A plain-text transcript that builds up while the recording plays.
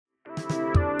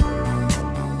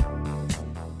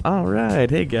All right,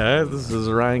 hey guys, this is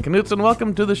Ryan Knutson.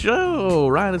 Welcome to the show.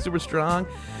 Ryan is super strong.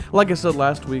 Like I said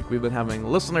last week, we've been having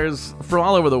listeners from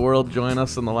all over the world join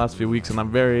us in the last few weeks, and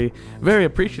I'm very, very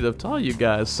appreciative to all you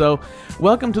guys. So,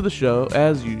 welcome to the show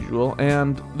as usual.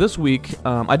 And this week,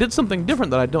 I did something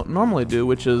different that I don't normally do,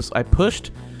 which is I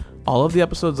pushed all of the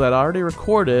episodes I'd already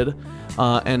recorded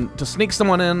and to sneak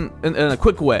someone in a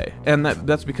quick way. And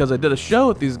that's because I did a show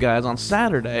with these guys on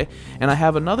Saturday, and I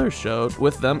have another show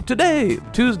with them today,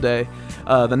 Tuesday,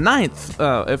 the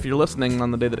 9th, if you're listening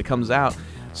on the day that it comes out.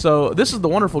 So this is the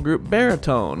wonderful group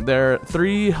Baritoned. They're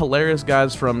three hilarious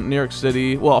guys from New York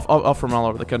City, well, from all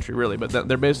over the country really, but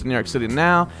they're based in New York City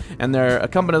now, and they're a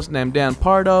accompanist named Dan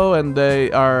Pardo, and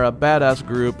they are a badass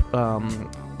group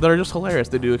that are just hilarious.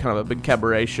 They do kind of a big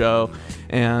cabaret show,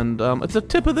 and it's a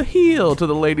tip of the heel to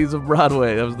the ladies of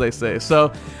Broadway, as they say.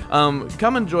 So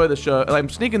come enjoy the show. I'm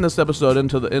sneaking this episode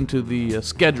into the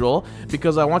schedule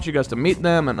because I want you guys to meet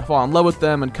them and fall in love with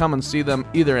them and come and see them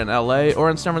either in LA or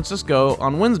in San Francisco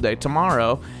on Wednesday,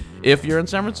 tomorrow, if you're in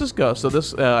San Francisco. So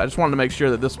this, I just wanted to make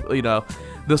sure that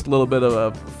this little bit of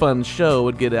a fun show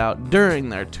would get out during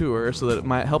their tour so that it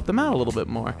might help them out a little bit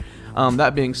more.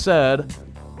 That being said,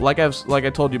 like I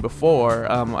told you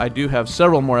before, I do have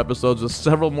several more episodes with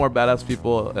several more badass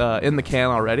people in the can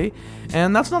already,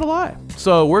 and that's not a lie.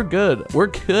 So we're good. We're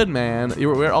good, man.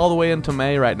 We're all the way into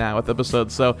May right now with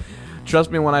episodes, so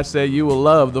trust me when I say you will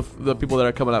love the people that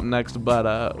are coming up next,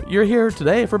 but you're here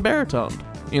today for Baritoned,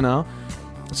 you know?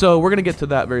 So we're going to get to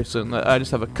that very soon. I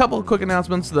just have a couple of quick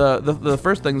announcements. The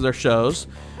first things are shows.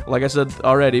 Like I said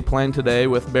already, playing today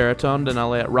with Baritoned in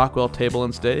LA at Rockwell Table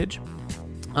and Stage.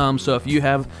 So if you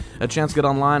have a chance to get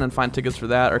online and find tickets for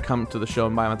that or come to the show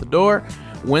and buy them at the door,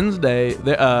 Wednesday,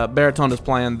 Baritoned is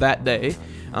playing that day,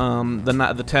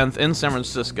 the 10th in San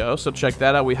Francisco, so check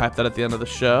that out. We hype that at the end of the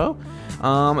show.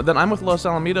 Then I'm with Los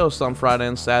Alamitos on Friday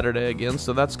and Saturday again,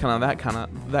 so that's kind of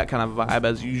that kind of vibe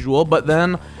as usual. But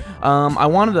then I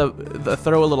wanted to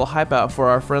throw a little hype out for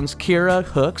our friends Kira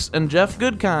Hooks and Jeff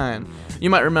Goodkind. You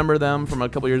might remember them from a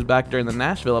couple years back during the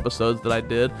Nashville episodes that I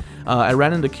did. I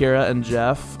ran into Kira and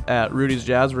Jeff at Rudy's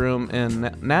Jazz Room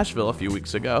in Nashville a few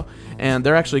weeks ago, and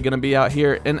they're actually going to be out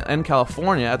here in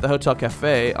California at the Hotel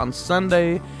Cafe on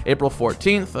Sunday, April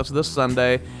 14th. That's this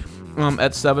Sunday.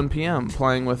 At 7 p.m.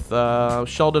 playing with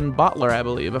Sheldon Butler, I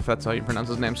believe, if that's how you pronounce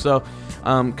his name. So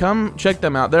come check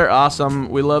them out. They're awesome.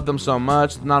 We love them so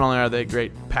much. Not only are they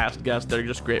great past guests, they're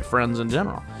just great friends in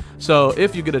general. So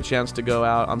if you get a chance to go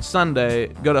out on Sunday,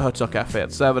 go to Hotel Cafe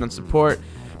at 7 and support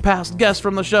past guests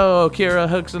from the show, Kira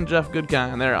Hooks and Jeff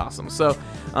Goodkind. They're awesome. So,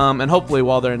 and hopefully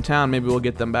while they're in town, maybe we'll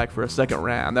get them back for a second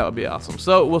round. That would be awesome.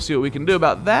 So we'll see what we can do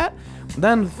about that.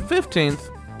 Then 15th,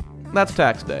 that's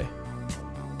tax day.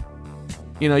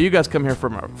 You know, you guys come here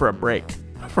for a break,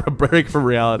 from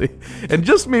reality. And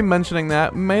just me mentioning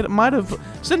that might have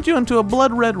sent you into a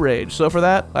blood red rage. So for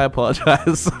that, I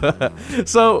apologize.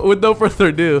 So with no further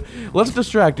ado, let's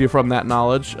distract you from that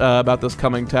knowledge about this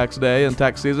coming tax day and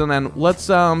tax season, and let's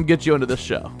get you into this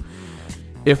show.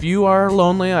 If you are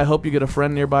lonely, I hope you get a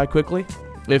friend nearby quickly.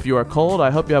 If you are cold,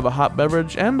 I hope you have a hot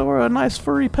beverage and or a nice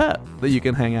furry pet that you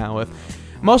can hang out with.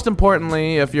 Most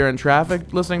importantly, if you're in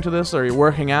traffic listening to this or you're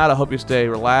working out, I hope you stay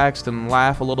relaxed and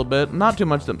laugh a little bit. Not too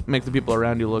much to make the people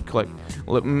around you look like,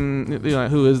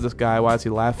 who is this guy? Why is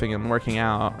he laughing and working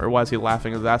out? Or why is he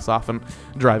laughing his ass off and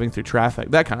driving through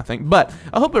traffic? That kind of thing. But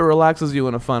I hope it relaxes you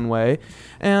in a fun way.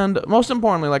 And most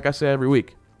importantly, like I say every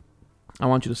week, I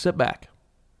want you to sit back,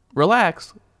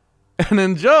 relax, and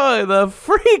enjoy the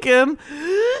freaking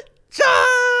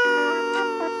show!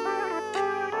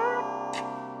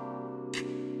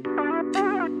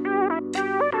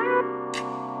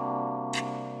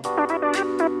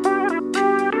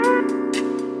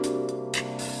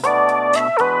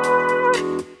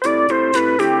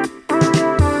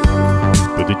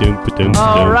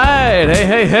 All right,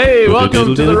 hey,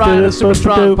 welcome to the Ryan is Super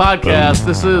Strong podcast.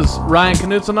 This is Ryan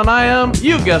Knutson, and I am,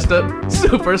 you guessed it,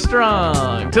 super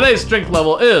strong. Today's strength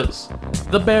level is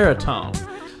the baritone.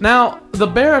 Now, the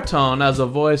baritone as a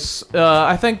voice,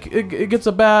 I think it gets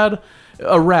a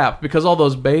rap because all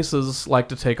those basses like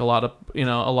to take a lot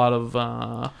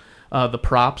of the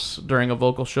props during a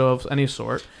vocal show of any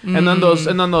sort, and then those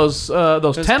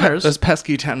tenors, those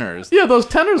pesky tenors. Yeah, those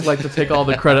tenors like to take all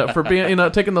the credit for being,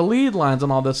 taking the lead lines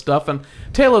and all this stuff. And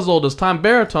tale as old as time,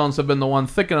 baritones have been the one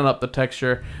thickening up the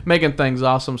texture, making things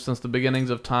awesome since the beginnings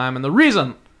of time. And the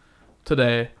reason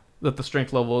today that the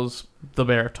strength level is the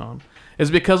baritone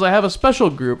is because I have a special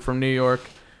group from New York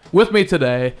with me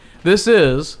today. This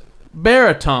is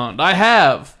Baritoned, I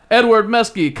have Edward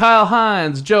Mesky, Kyle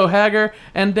Hines, Joe Hager,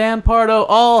 and Dan Pardo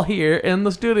all here in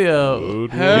the studio.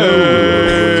 What's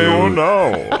going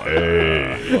on?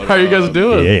 Hey. How are you guys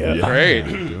doing? Yeah. Great.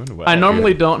 Doing well. I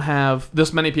normally don't have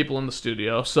this many people in the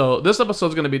studio, so this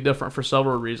episode's going to be different for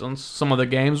several reasons. Some of the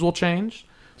games will change.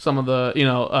 Some of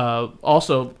the,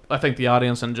 also, I think the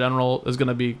audience in general is going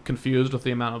to be confused with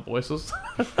the amount of voices.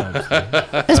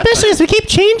 Especially as we keep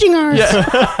changing ours.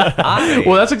 Yeah.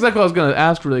 Well, that's exactly what I was going to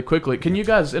ask really quickly. Can you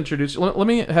guys introduce, let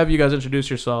me have you guys introduce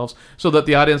yourselves so that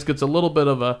the audience gets a little bit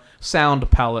of a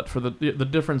sound palette for the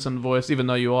difference in voice, even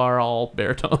though you are all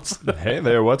baritones. Hey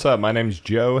there, what's up? My name's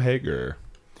Joe Hager.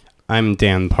 I'm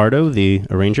Dan Pardo, the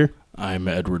arranger. I'm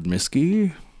Edward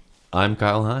Miskey. I'm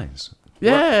Kyle Hines.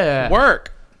 Yeah.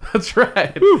 Work. That's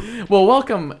right. Woo. Well,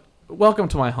 welcome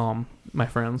to my home, my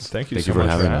friends. Thank you Thank so you for much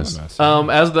having for us. having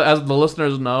us. As the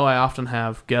listeners know, I often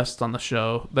have guests on the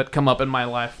show that come up in my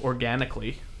life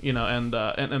organically, and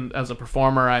as a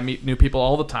performer, I meet new people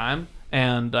all the time,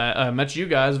 and I met you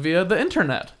guys via the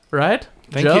internet, right?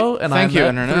 Thank Joe you. and Thank I you, met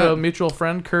internet. through a mutual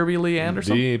friend, Kirby Lee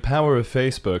Anderson. The power of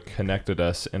Facebook connected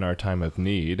us in our time of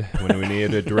need when we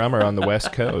needed a drummer on the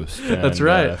West Coast. And, That's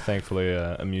right. Thankfully,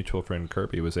 a mutual friend,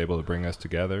 Kirby, was able to bring us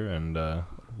together, and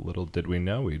little did we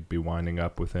know we'd be winding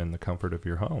up within the comfort of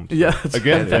your home. So, Yeah, that's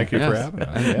again, right. thank you for Yes. having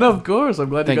us. Yeah. No, of course. I'm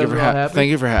glad Thank you you guys for are all happy.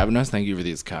 thank you for having us. Thank you for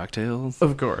these cocktails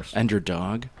Of course. and your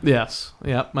dog. Yes.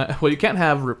 Yeah. Well, you can't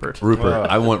have Rupert. Rupert.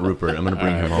 I want Rupert. I'm going to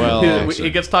bring him home. well,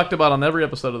 He gets talked about on every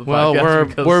episode of the Well, podcast.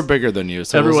 because we're bigger than you,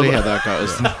 so everyone- we'll see how that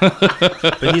goes.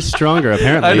 But he's stronger,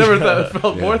 apparently. I never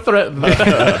felt more threatened.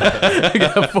 I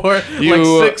got four,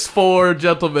 You- 6'4"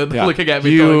 gentlemen looking at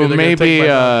me. telling me You they're may gonna take be my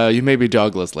dog. you may be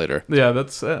dogless later. Yeah,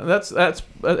 that's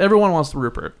everyone wants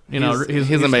Rupert. He's He's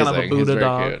kind of a amazing. Buddha He's very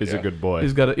dog. cute. He's a good boy.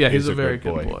 He's a very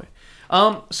good boy.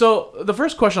 So the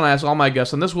first question I ask all my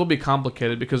guests, and this will be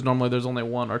complicated because normally there's only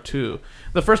one or two.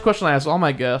 The first question I ask all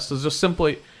my guests is just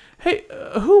simply, "Hey,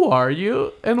 who are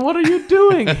you, and what are you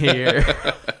doing here?"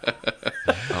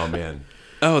 Oh, man.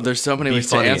 Oh, there's so many Be ways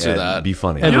to funny, answer Ed. that. Be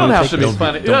funny. You don't have to be Don't-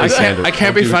 funny. don't I be can't- standard. I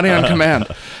can't be funny on command.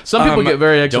 Some people get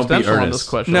very don't be existential on earnest. this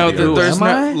question. No, Who there's am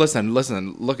I? no.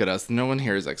 Listen. Look at us. No one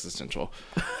here is existential.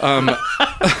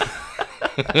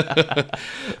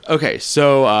 Okay,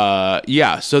 so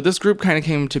so this group kind of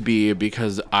came to be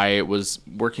because I was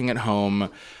working at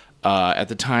home. At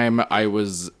the time, I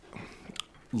was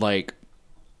like,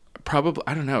 probably,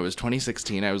 I don't know, it was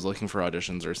 2016. I was looking for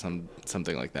auditions or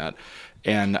something like that,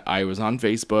 and I was on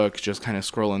Facebook just kind of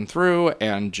scrolling through,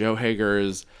 and Joe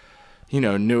Hager's,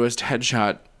 newest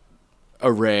headshot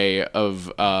array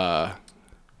of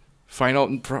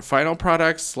final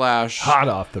products / hot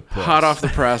off the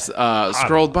press.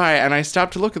 scrolled by, and I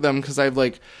stopped to look at them because I've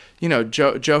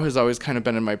Joe has always kind of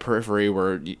been in my periphery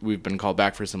where we've been called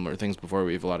back for similar things before.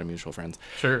 We have a lot of mutual friends.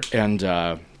 Sure. And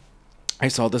I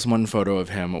saw this one photo of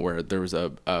him where there was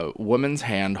a woman's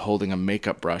hand holding a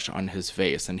makeup brush on his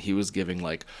face, and he was giving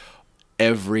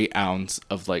every ounce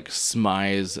of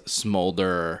Smy's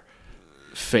smolder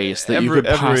face that you could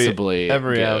possibly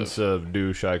every give. ounce of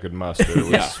douche I could muster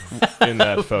was in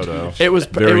that photo. It was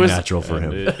Very natural for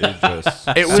And him.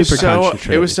 It was Super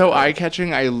concentrated. it was so eye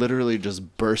catching. I literally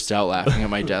just burst out laughing at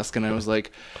my desk, and I was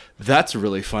like, "That's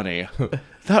really funny.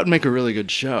 That would make a really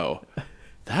good show.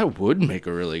 That would make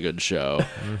a really good show."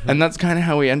 And that's kind of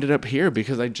how we ended up here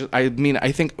because I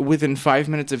think within 5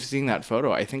 minutes of seeing that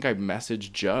photo, I think I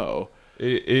messaged Joe.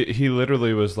 He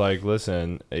literally was like,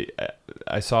 "Listen,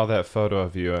 I saw that photo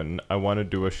of you, and I want to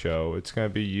do a show. It's gonna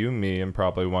be you, me, and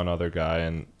probably one other guy,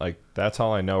 and that's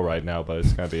all I know right now. But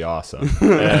it's gonna be awesome."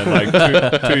 And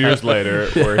 2 years later,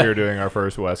 we're here doing our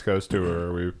first West Coast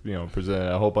tour. We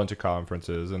presented a whole bunch of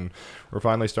conferences, and we're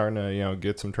finally starting to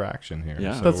get some traction here.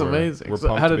 Yeah. So That's we're- amazing. We're So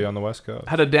pumped how to did- be on the West Coast.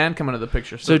 How did Dan come into the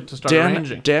picture So to start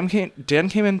arranging? Dan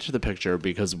came into the picture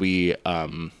because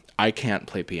I can't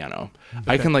play piano.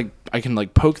 I can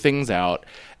poke things out,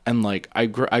 and I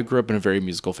grew up in a very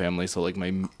musical family, so my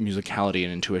musicality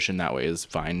and intuition that way is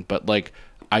fine. But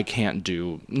I can't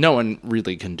do. No one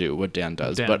really can do what Dan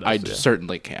does, but I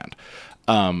certainly can't.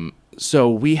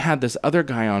 So we had this other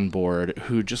guy on board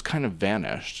who just kind of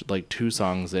vanished 2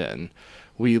 songs in.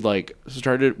 We we've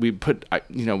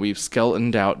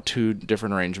skeletoned out 2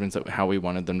 different arrangements of how we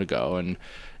wanted them to go,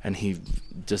 and he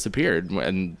disappeared,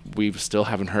 and we still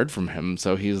haven't heard from him.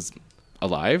 So he's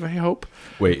alive, I hope.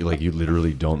 Wait, you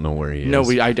literally don't know where he is? No,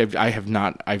 I've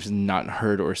not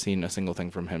heard or seen a single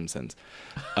thing from him since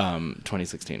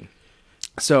 2016.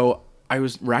 So I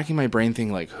was racking my brain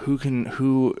thinking like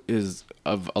who is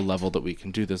of a level that we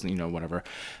can do this, whatever.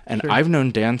 And I've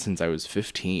known Dan since I was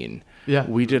 15. Yeah.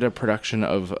 We did a production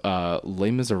of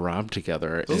Les Miserables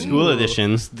together. School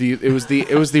edition. It was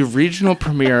the regional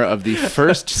premiere of the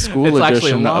first school It's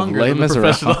actually edition of longer Les than the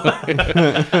Miserables.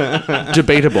 professional.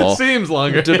 Debatable. Seems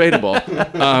longer. Debatable.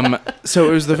 So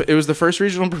it was the first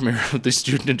regional premiere of the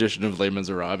student edition of Les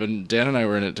Miserables, and Dan and I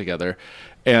were in it together,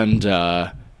 and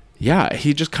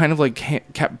he just kind of like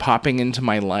kept popping into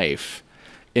my life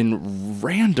in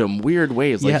random weird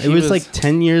ways. Like, Yeah, it was like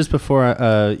 10 years before,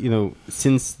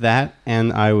 since that,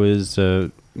 and I was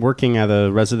working at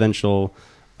a residential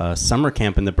summer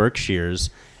camp in the Berkshires,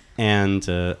 and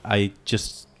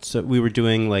we were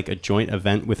doing like a joint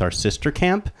event with our sister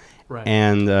camp. Right.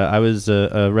 And I was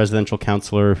a residential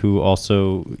counselor who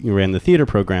also ran the theater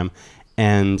program.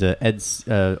 And Ed's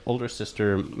older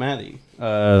sister, Maddie,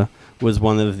 was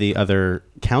one of the other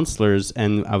counselors.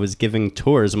 And I was giving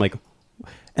tours.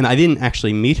 And I didn't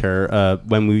actually meet her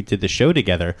when we did the show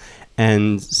together.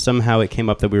 And somehow it came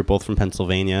up that we were both from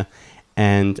Pennsylvania.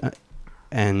 And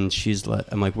she's like,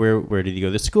 I'm like, where did you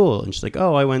go to school? And she's like,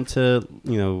 oh, I went to,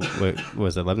 what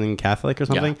was it, Lebanon Catholic or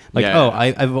something?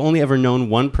 I've only ever known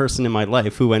one person in my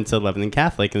life who went to Lebanon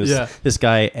Catholic. And this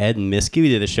guy, Ed Miskey, we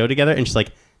did a show together. And she's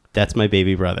like, that's my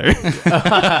baby brother.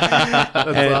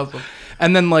 That's awesome.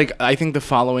 And then, like, I think the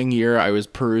following year, I was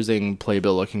perusing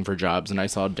Playbill looking for jobs, and I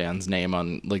saw Dan's name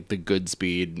on, like, the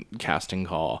Goodspeed casting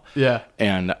call. Yeah.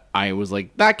 And I was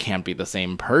like, that can't be the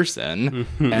same person.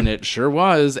 And it sure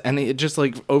was. And it just,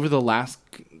 like, over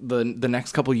the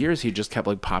next couple years, he just kept,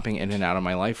 like, popping in and out of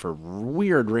my life for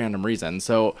weird, random reasons.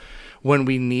 So when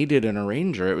we needed an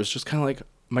arranger, it was just kind of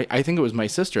like, I think it was my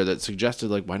sister that suggested,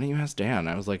 like, why don't you ask Dan?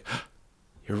 I was like,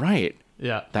 you're right.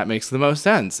 Yeah. That makes the most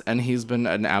sense. And he's been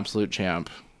an absolute champ.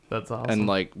 That's awesome. And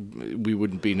like, we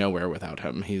wouldn't be nowhere without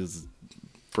him. He's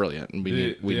brilliant. And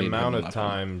the amount of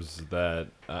times that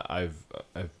I've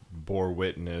bore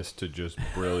witness to just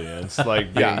brilliance,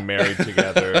 like being married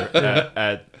together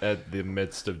at the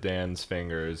midst of Dan's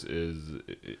fingers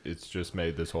it's just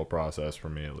made this whole process for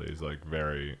me at least like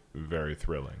very, very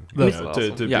thrilling. That's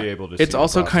awesome. to be able to it's see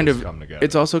also the kind of come together.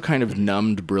 it's also kind of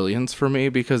numbed brilliance for me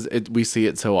because we see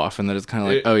it so often that it's kind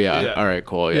of like, all right,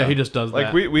 cool. Yeah, he just does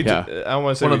like that. we Yeah. I don't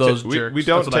want to say One of those we jerks.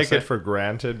 don't That's what I take say. it for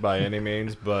granted by any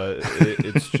means, but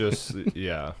it's just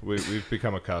we've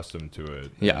become accustomed to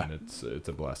it. Yeah. And it's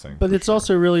a blessing. But it's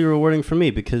also really rewarding for me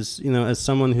because, as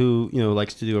someone who,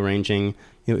 likes to do arranging,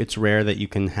 it's rare that you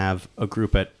can have a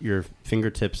group at your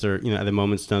fingertips or, at a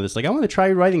moment's notice, like, I want to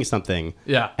try writing something.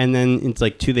 Yeah. And then it's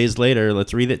like 2 days later,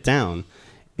 let's read it down.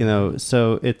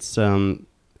 So it's, and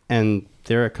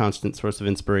they're a constant source of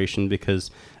inspiration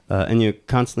because, and you're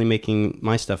constantly making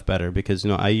my stuff better because,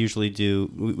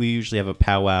 we usually have a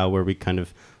powwow where we kind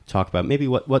of talk about maybe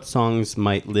what songs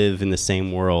might live in the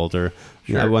same world or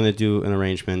I want to do an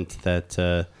arrangement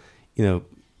that,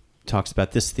 talks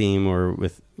about this theme or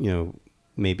with,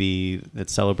 maybe that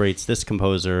celebrates this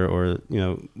composer or,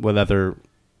 what other,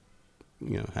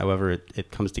 however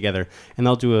it comes together. And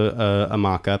I'll do a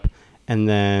mock-up and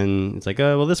then it's like,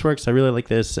 oh, well, this works. I really like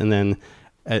this. And then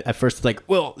at first it's like,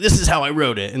 well, this is how I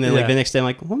wrote it. And then like the next day I'm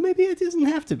like, well, maybe it doesn't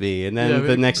have to be. And then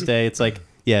the next day it's like,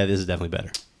 yeah, this is definitely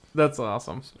better. That's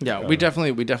awesome. Yeah, we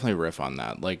definitely riff on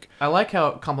that. Like, I like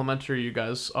how complimentary you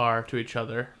guys are to each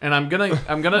other, and I'm gonna ask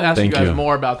you Thank guys you.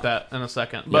 more about that in a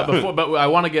second. But I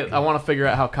want to figure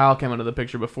out how Kyle came into the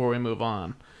picture before we move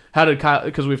on. How did Kyle?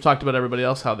 Because we've talked about everybody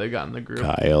else how they got in the group,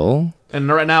 Kyle. and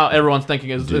right now everyone's thinking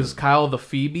is Kyle the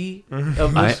Phoebe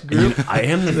of this group? I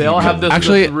am the They all have this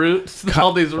Actually, roots,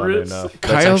 all these Funny roots. enough.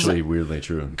 That's Kyle's actually weirdly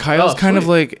true. Kyle's Oh, kind of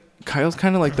sweet.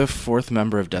 like the fourth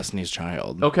member of Destiny's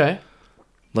Child. Okay,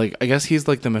 Like, I guess he's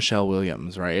like the Michelle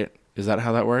Williams, right? Is that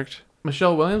how that worked?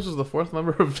 Michelle Williams was the fourth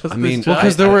member of Destiny's mean, Child.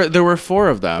 Because there were four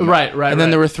of them, Right, and then right.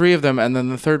 there were three of them, and then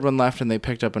the third one left, and they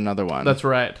picked up another one. That's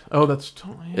right. Oh, that's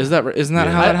totally. Isn't that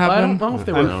how I that happened? don't know if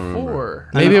there I were don't four.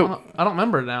 Maybe I don't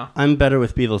remember now. I'm better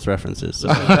with Beatles references. So.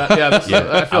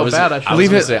 I feel bad. I should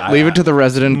Leave gonna it. say, leave it to the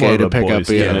resident more gay of to a pick up. boys'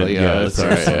 Yeah, game. that's all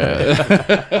right.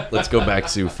 Yeah. Let's go back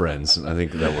to Friends. I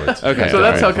think that works. Okay. So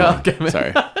that's how all right, Kyle came in.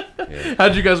 Sorry,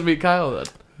 How'd you guys meet Kyle then?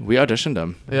 we auditioned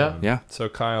him. Yeah. Yeah. So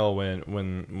Kyle,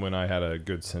 when I had a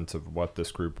good sense of what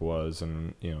this group was,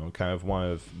 and kind of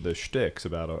one of the shticks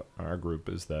about our group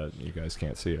is that you guys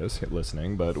can't see us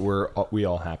listening, but we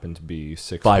all happen to be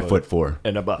 5'4"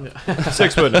 and above,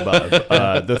 6 foot and above.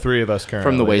 The three of us currently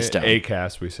From the waist down.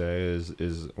 ACAST we say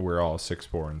is we're all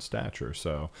 6'4" in stature,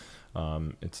 so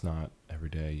it's not every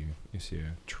day you see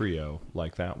a trio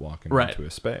like that walking Right. into a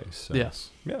space. So,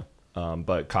 Yes. yeah.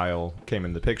 But Kyle came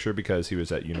in the picture because he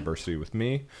was at university with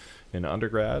me in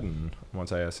undergrad, and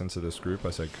once I asked into this group, I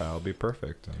said Kyle would be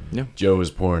perfect. And Yeah. Joe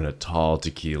was pouring a tall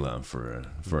tequila for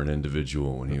an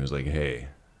individual when he was like, "Hey,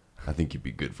 I think you'd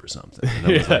be good for something." And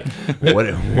I was like,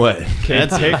 "What?"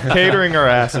 catering our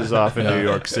asses off in New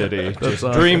York City, just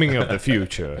awesome. dreaming of the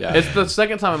future. Yeah. It's the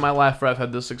second time in my life where I've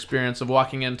had this experience of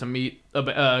walking in to meet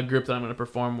a group that I'm going to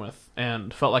perform with,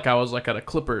 and felt like I was like at a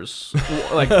Clippers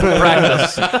like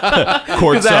practice.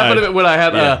 Because that happened when I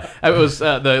had it was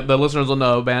the listeners will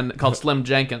know a band called Slim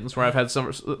Jenkins, where I've had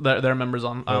some their members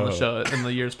on the show in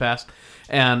the years past.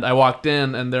 And I walked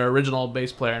in, and their original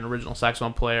bass player and original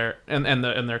saxophone player, and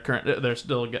their current, they're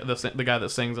still the guy that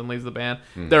sings and leads the band.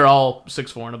 They're all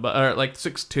 6'4" and above, or like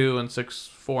 6'2" and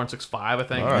 6'4" and 6'5", I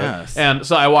think. All right. Yes. And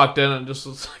so I walked in and just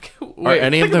was like, "Wait,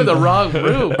 any I of think I'm in them- the wrong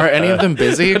room." Are any of them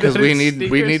busy? Because we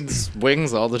Sneakers? need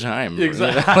wings all the time.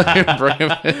 Exactly. Bring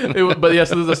 'em in. But yes,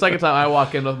 this is the second time I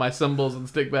walk in with my cymbals and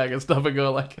stick bag and stuff and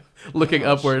go like looking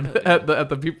upward at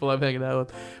the people I'm hanging out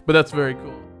with. But that's very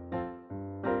cool.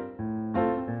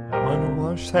 I'm gonna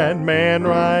wash that man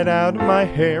right out of my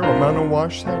hair. I'm gonna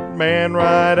wash that man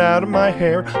right out of my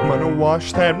hair. I'm gonna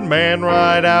wash that man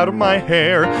right out of my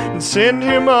hair and send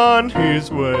him on his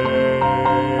way.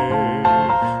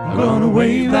 I'm gonna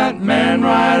wave that man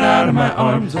right out of my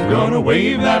arms. I'm gonna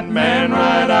wave that man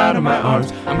right out of my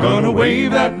arms. I'm gonna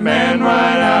wave that man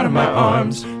right out of my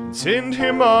arms and send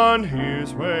him on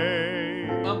his way.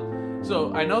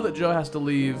 So I know that Joe has to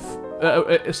leave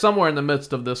somewhere in the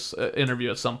midst of this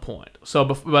interview at some point. So,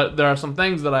 but there are some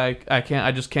things that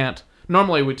I just can't.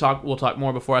 Normally we'll talk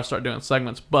more before I start doing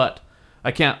segments, but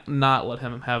I can't not let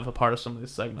him have a part of some of these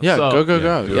segments. Yeah, so, go.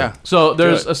 do Yeah. it. So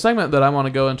there's Do it. a segment that I want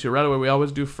to go into right away. We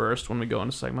always do first when we go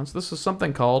into segments. This is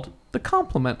something called the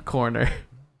Compliment Corner.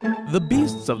 The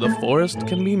beasts of the forest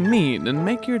can be mean and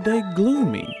make your day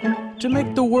gloomy. To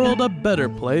make the world a better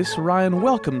place, Ryan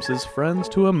welcomes his friends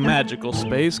to a magical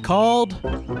space called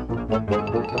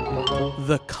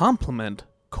the Compliment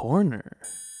Corner.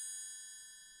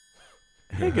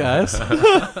 Hey guys.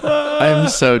 I'm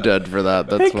so dead for that.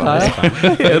 That's Hey why. Kyle.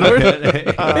 Hey Edward.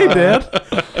 Hey Dan.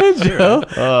 Hey Joe.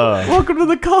 Welcome to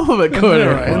the Compliment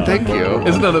Corner. Ryan, thank you.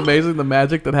 Isn't it amazing the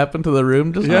magic that happened to the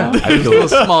room just now? I There's feel- little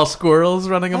small squirrels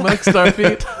running among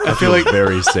Starfeet. I feel like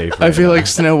very safe. I right feel now. like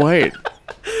Snow White.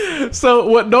 So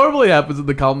what normally happens in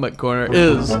the Compliment Corner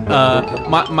is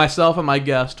myself and my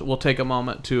guest will take a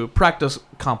moment to practice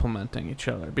complimenting each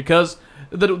other, because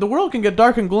the world can get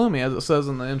dark and gloomy, as it says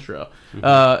in the intro.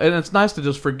 And it's nice to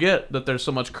just forget that there's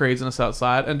so much craziness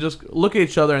outside and just look at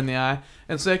each other in the eye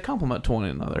and say a compliment to one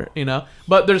another, you know?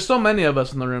 But there's so many of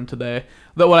us in the room today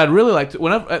that what I'd really like to,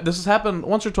 whenever this has happened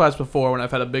once or twice before when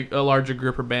I've had a larger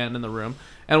group or band in the room,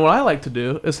 and what I like to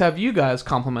do is have you guys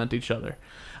compliment each other.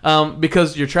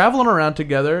 Because you're traveling around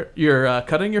together, you're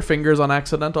cutting your fingers on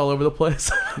accident all over the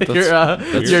place. you're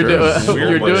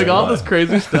true. doing all this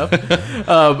crazy stuff,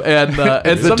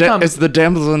 and sometimes It's the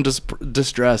damsel in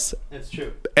distress. That's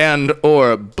true. And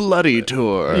or bloody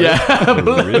tour. yeah.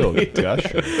 Real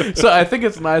gusher. So I think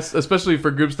it's nice, especially for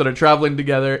groups that are traveling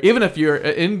together. Even if you're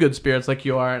in good spirits like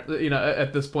you are, you know,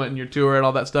 at this point in your tour and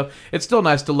all that stuff, it's still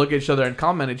nice to look at each other and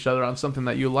comment each other on something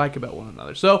that you like about one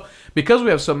another. So because we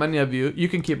have so many of you, you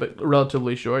can keep it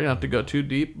relatively short. You don't have to go too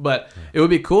deep, but it would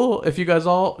be cool if you guys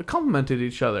all complimented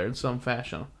each other in some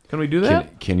fashion. Can we do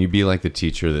that? Can you be like the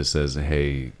teacher that says,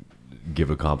 "Hey, give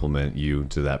a compliment you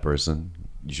to that person"?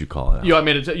 You should call it out. You want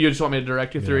me to? You just want me to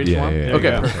direct you through each Yeah, one? yeah, yeah. Okay,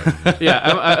 Yeah. perfect.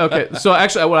 Yeah. Okay. So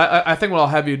actually, I think what I'll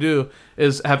have you do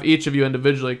is have each of you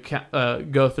individually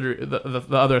go through the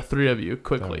other three of you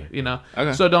quickly. You know.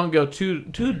 Okay. So don't go too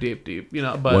deep. You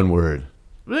know. But One word.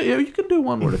 Yeah, you can do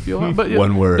one word if you want. But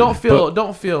One word. Don't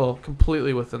feel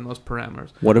completely within those parameters.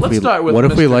 What if Let's we- start with what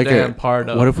if Mr. we like Dan it-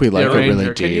 Pardo, what if we the like it really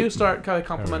arranger. Can you deep? start kind of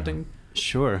complimenting?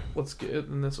 Sure. Let's get it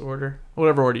in this order,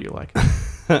 whatever order you like.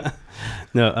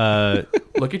 No,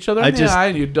 Look each other in I the just- eye,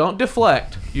 and you don't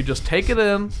deflect. You just take it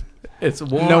in. It's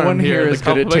warm. No one here here in is the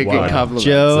good at compliment taking corner. compliments.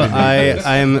 Joe,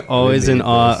 I'm always in made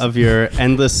awe this. of your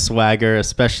endless swagger,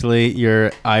 especially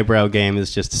your eyebrow game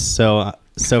is just so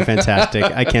fantastic.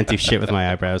 I can't do shit with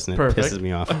my eyebrows, and it Perfect. pisses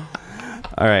me off.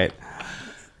 All right,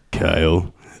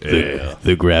 Kyle,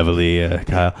 the gravelly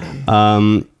Kyle.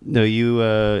 No,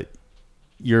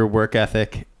 your work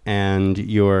ethic and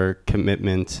your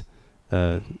commitment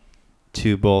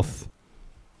to both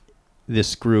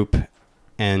this group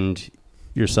and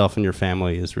yourself and your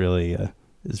family is really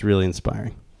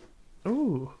inspiring.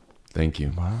 Ooh. Thank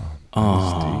you.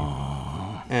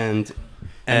 And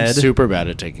I'm Ed, super bad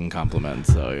at taking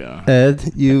compliments, so yeah.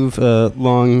 Ed, you've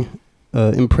long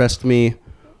impressed me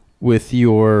with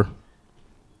your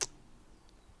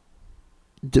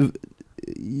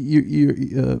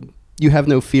you have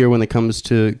no fear when it comes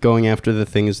to going after the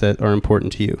things that are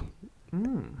important to you.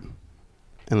 And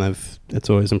it's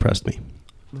always impressed me.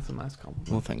 That's a nice compliment.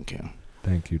 Well, thank you.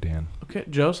 Thank you, Dan. Okay,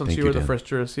 Joe, since Thank you you, were the Dan. first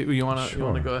to receive, you want to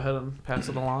Sure. go ahead and pass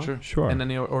it along? Sure. In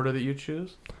any order that you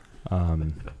choose?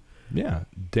 Yeah,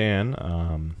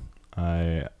 Dan.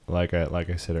 I like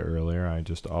I said it earlier. I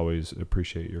just always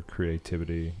appreciate your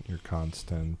creativity, your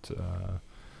constant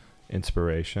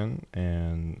inspiration,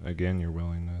 and again, your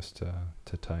willingness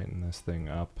to tighten this thing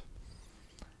up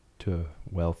to a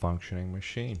well-functioning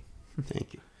machine.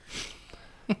 Thank you.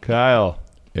 Kyle,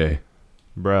 Hey,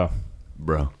 bro,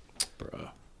 bro.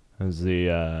 as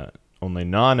the only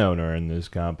non-owner in this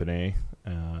company,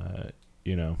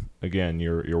 again,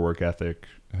 your work ethic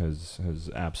has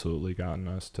absolutely gotten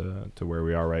us to where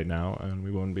we are right now, and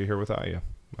we wouldn't be here without you.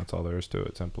 That's all there is to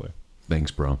it, simply.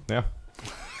 Thanks, bro. Yeah.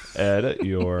 Ed,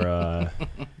 your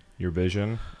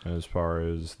vision as far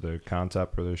as the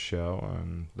concept for this show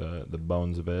and the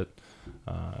bones of it,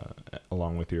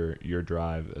 along with your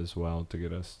drive as well to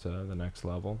get us to the next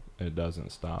level, it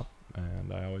doesn't stop,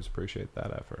 and I always appreciate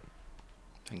that effort.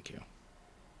 Thank you.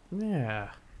 Yeah.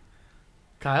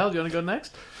 Kyle, do you want to go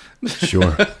next?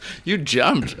 Sure. You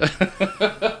jumped.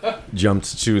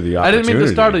 Jumped to the opportunity. I didn't mean to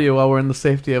startle you while we're in the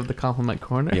safety of the compliment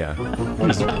corner. Yeah,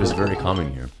 it was very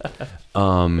calming here. Okay,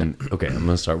 I'm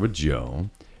gonna start with Joe.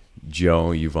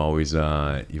 Joe, you've always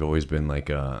been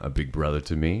like a big brother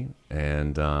to me,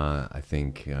 and I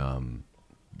think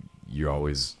you're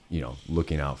always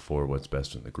looking out for what's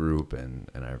best in the group, and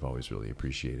I've always really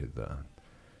appreciated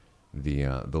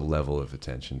the level of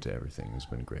attention to everything has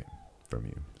been great from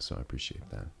you, so I appreciate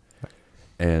that.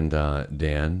 And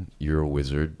Dan, you're a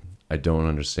wizard. I don't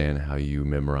understand how you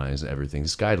memorize everything.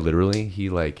 This guy literally, he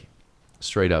like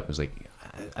straight up is like,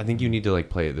 I think you need to like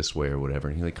play it this way or whatever,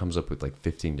 and he like comes up with like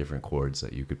 15 different chords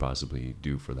that you could possibly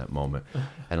do for that moment.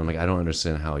 And I'm like, I don't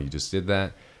understand how you just did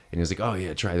that. And he's like, oh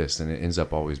yeah, try this, and it ends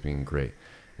up always being great.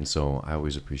 And so I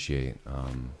always appreciate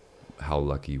how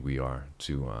lucky we are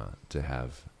to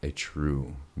have a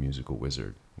true musical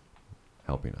wizard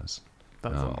helping us.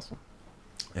 That's awesome.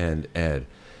 And Ed,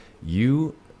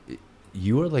 you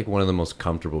are like one of the most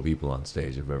comfortable people on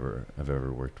stage I've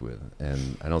ever worked with,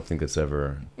 and I don't think that's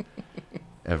ever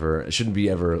it shouldn't be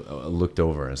ever looked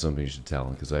over as something you should tell,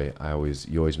 because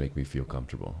you always make me feel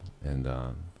comfortable, and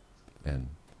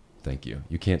thank you.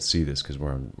 You can't see this because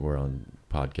we're on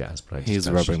podcast, but He's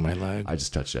rubbing my leg. I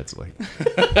just touched Ed's leg.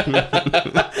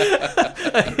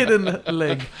 A hidden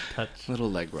leg touch.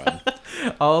 Little leg rub.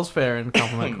 All's fair in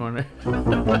compliment corner.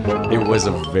 It was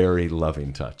a very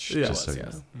loving touch. Yeah, just so it you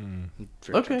was, know.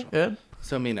 Very Okay, gentle. Ed.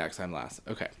 So me next. I'm last.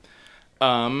 Okay.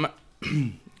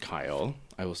 Kyle,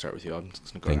 I will start with you. I'm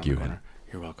just gonna go Thank around you, the corner.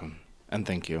 You're welcome, and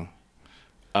thank you.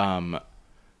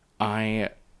 I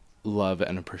love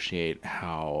and appreciate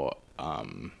how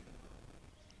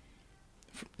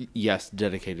yes,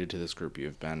 dedicated to this group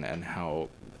you've been, and how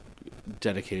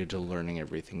dedicated to learning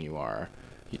everything you are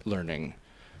learning,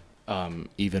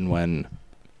 even when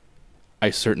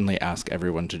I certainly ask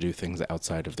everyone to do things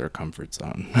outside of their comfort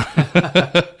zone.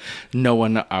 No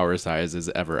one our size is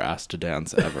ever asked to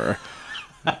dance ever.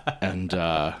 And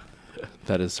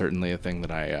that is certainly a thing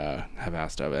that I have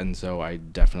asked of. And so I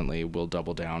definitely will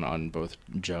double down on both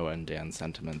Joe and Dan's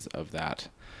sentiments of that,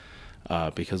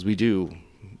 because we do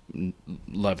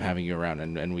love having you around,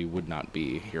 and we would not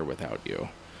be here without you.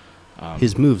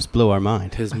 His moves blow our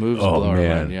mind. His moves Oh blow our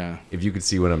man, mind, yeah. If you could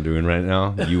see what I'm doing right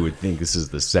now, you would think this is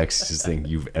the sexiest thing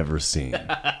you've ever seen.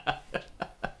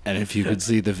 And if you could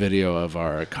see the video of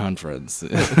our conference,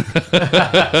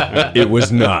 It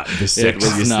was not the sexiest it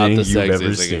was not thing the you've ever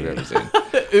sexiest thing seen. you've ever seen.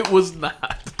 It was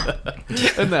not.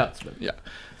 Announcement. Yeah.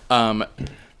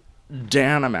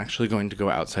 Dan, I'm actually going to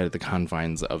go outside of the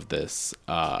confines of this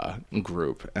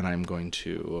group, and I'm going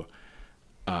to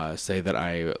say that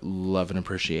I love and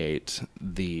appreciate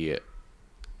the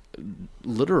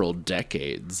literal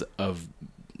decades of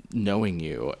knowing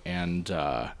you, and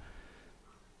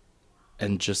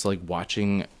just like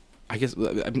watching. I guess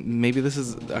maybe this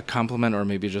is a compliment or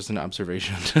maybe just an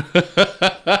observation.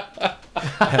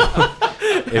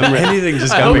 If anything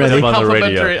just got picked up on the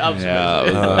radio.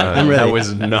 Yeah, I'm ready. That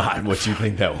was not what you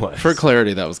think that was. for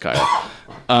clarity, that was Kyle.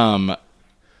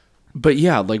 But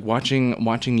yeah, like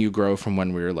watching you grow from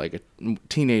when we were like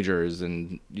teenagers,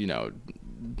 and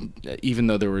even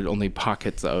though there were only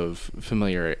pockets of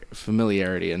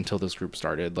familiarity until this group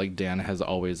started, like Dan has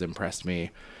always impressed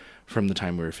me from the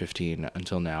time we were 15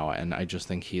 until now, and I just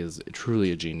think he is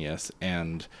truly a genius,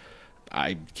 and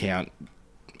I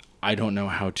don't know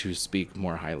how to speak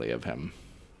more highly of him.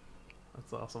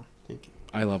 That's awesome.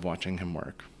 I love watching him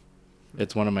work.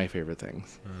 It's one of my favorite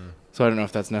things. So I don't know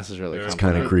if that's necessarily It's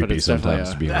compliment, kind of creepy but it's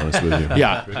sometimes, to be honest with you.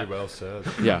 yeah, Pretty well said.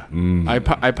 yeah.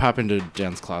 I pop into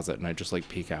Dan's closet and I just like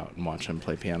peek out and watch him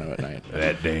play piano at night.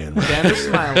 That Dan. Dan is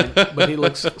smiling, but he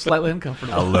looks slightly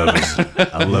uncomfortable.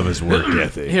 I love his work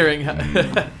ethic. Hearing,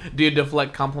 do you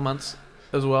deflect compliments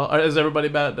as well? Or is everybody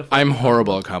bad at deflecting? I'm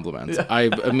horrible at compliments. I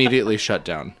immediately shut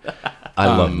down, I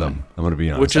love them. I'm going to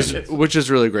be honest. which is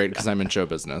really great because I'm in show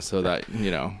business, so that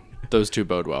those two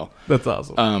bode well. That's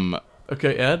awesome.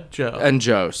 Okay, Ed, Joe. And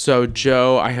Joe. So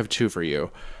Joe, I have two for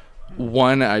you.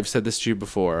 One, I've said this to you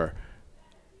before.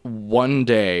 One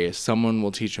day, someone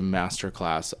will teach a master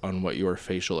class on what your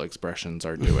facial expressions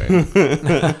are doing.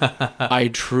 I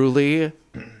truly,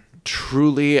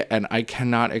 and I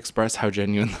cannot express how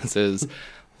genuine this is,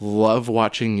 love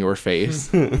watching your face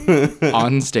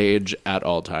on stage at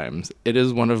all times. It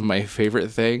is one of my favorite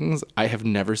things. I have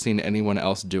never seen anyone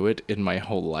else do it in my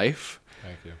whole life.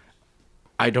 Thank you.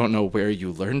 I don't know where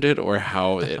you learned it or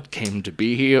how it came to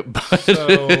be, but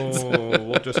So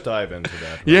we'll just dive into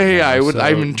that. yeah. I would. So,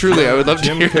 I would love to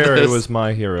Jim hear Carrey this. was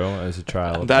my hero as a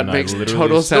child. That and I makes literally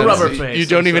total sense. rubber face You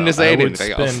don't even need to say I would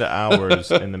anything else. spend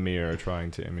hours in the mirror trying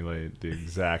to emulate the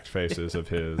exact faces of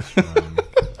his from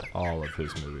all of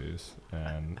his movies,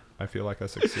 and I feel like I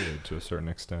succeeded to a certain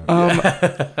extent.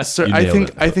 Sir, You I nailed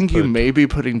think it. you may be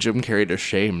putting Jim Carrey to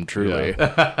shame. Truly,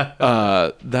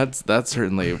 that's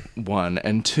certainly one.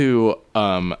 And two,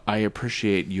 I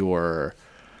appreciate your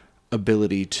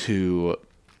ability to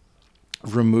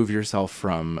remove yourself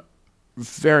from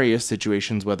various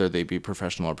situations, whether they be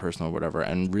professional or personal or whatever,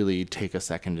 and really take a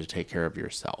second to take care of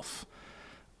yourself.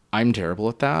 I'm terrible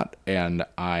at that, and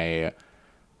I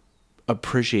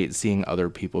appreciate seeing other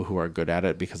people who are good at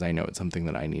it because I know it's something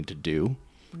that I need to do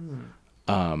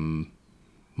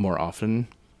more often.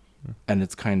 And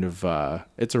it's kind of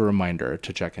it's a reminder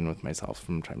to check in with myself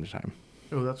from time to time.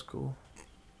 Oh, that's cool.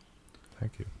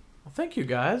 Thank you. Well, thank you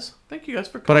guys. Thank you guys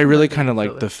for coming. But I really back kind of each like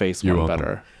other. the face You're one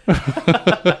welcome.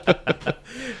 better.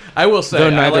 I will say Though I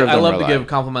neither of them love are to live. give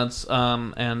compliments,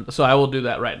 and so I will do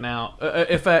that right now.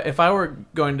 If I were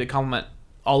going to compliment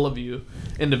all of you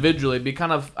individually, it'd be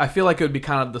kind of, I feel like it would be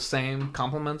kind of the same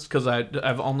compliments because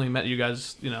I've only met you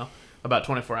guys about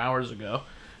 24 hours ago,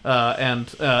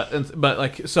 but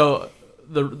like so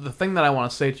the thing that I want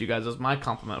to say to you guys is my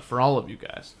compliment for all of you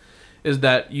guys is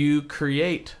that you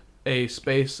create a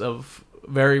space of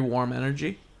very warm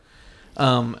energy.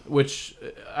 Which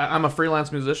I'm a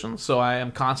freelance musician, so I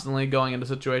am constantly going into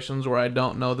situations where I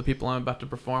don't know the people I'm about to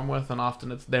perform with, and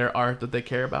often it's their art that they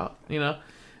care about,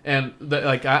 and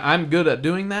I'm good at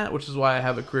doing that, which is why I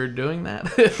have a career doing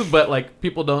that. But like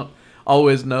people don't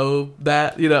always know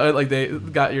that, like they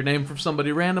got your name from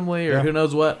somebody randomly or who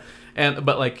knows what,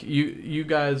 but like you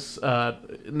guys,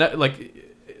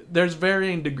 there's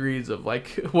varying degrees of like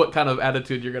what kind of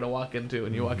attitude you're gonna walk into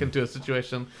when you walk into a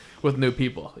situation with new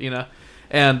people,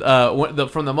 And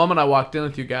from the moment I walked in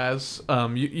with you guys,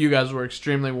 you guys were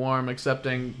extremely warm,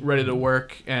 accepting, ready to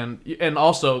work, and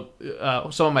also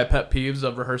some of my pet peeves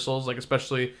of rehearsals, like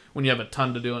especially when you have a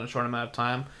ton to do in a short amount of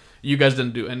time. You guys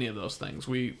didn't do any of those things.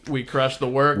 We crushed the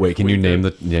work. Wait, can you name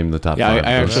the top Yeah, five?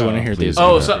 I actually want to hear Please. these.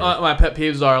 Oh, so my pet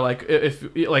peeves are like if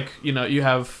you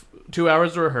have 2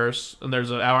 hours to rehearse and there's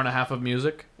an hour and a half of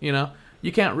music,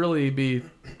 you can't really be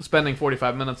spending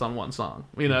 45 minutes on one song.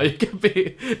 You can't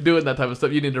be doing that type of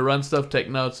stuff. You need to run stuff, take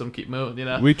notes, and keep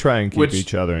moving. We try and keep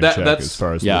each other in check as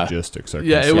far as logistics are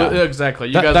concerned. Exactly.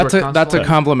 You guys That's a constantly-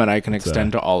 compliment I can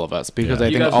extend to all of us because I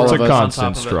You think guys all were It's of a us.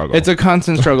 constant struggle. It's a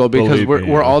constant struggle because Believe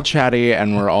me, we're yeah. all chatty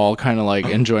and we're all kind of like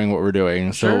enjoying what we're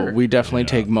doing. So Sure. we definitely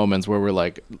take moments where we're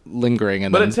like lingering,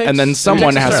 and But it then takes, someone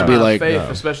it takes a has to certain be amount like, of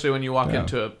faith, especially when you walk Yeah.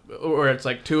 into where it's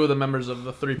like two of the members of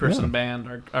the 3-person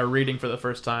band are reading for the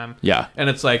first time. yeah, And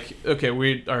it's like, okay,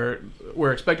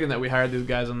 we're expecting that we hired these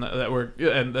guys and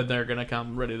that they're gonna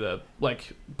come ready to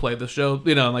like play the show,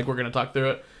 and like we're gonna talk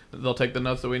through it. They'll take the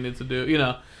notes that we need to do,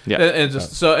 Yeah. And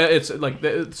just so it's like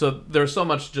so there's so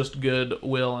much just good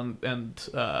will and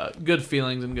good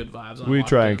feelings and good vibes. We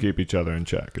try and keep each other in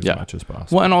check as much as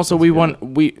possible. Well, and also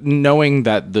we knowing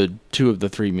that the two of the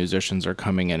three musicians are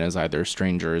coming in as either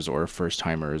strangers or first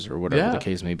timers or whatever the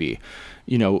case may be.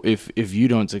 If you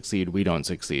don't succeed, we don't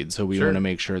succeed. So we want to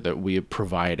make sure that we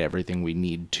provide everything we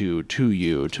need to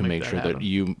you to make sure that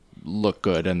you look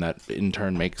good, and that in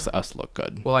turn makes us look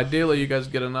good. Well, ideally, you guys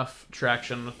get enough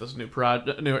traction with this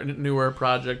newer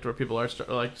project where people are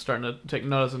starting to take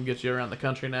notice and get you around the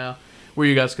country now, where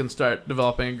you guys can start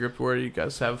developing a group where you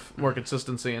guys have more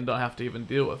consistency and don't have to even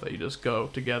deal with it. You just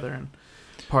go together and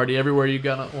party everywhere you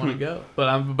want to go.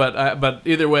 But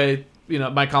either way,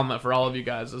 my compliment for all of you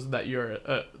guys is that you're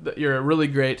a really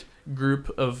great group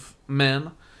of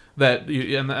men. That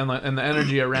you and the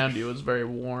energy around you is very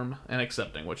warm and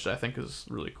accepting, which I think is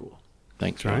really cool.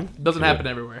 Thanks, Ryan. Doesn't happen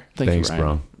everywhere. Thanks, you,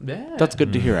 Ryan. bro. Yeah, That's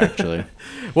good to hear, actually.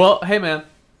 Well, hey man,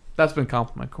 that's been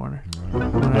Compliment Corner. All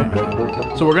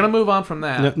right. So we're gonna move on from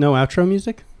that. No outro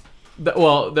music?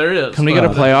 Well, there is. Can we get a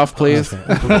playoff, please?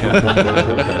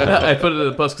 I put it in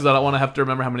the post because I don't want to have to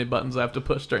remember how many buttons I have to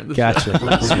push during the show. Gotcha.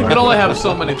 I can only have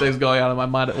so many things going on in my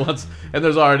mind at once, and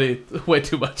there's already way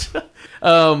too much.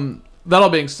 That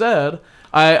all being said,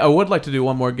 I would like to do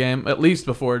one more game, at least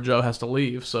before Joe has to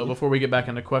leave. So before we get back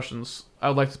into questions, I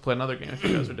would like to play another game if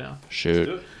you guys are down.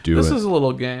 Shoot. This is a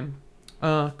little game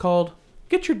called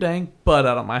Get Your Dang Butt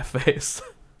Out of My Face.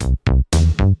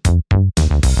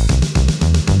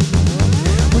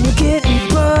 When you're getting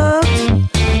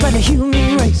bugged by the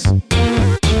human race,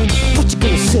 what you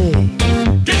gonna say?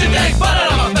 Get your dang butt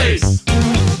out of my face!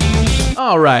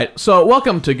 All right, so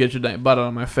welcome to Get Your Dang Butt Out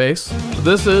of My Face.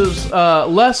 This is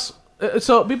less...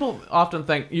 So people often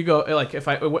think, you go, like, if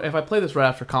I play this right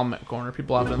after Comment Corner,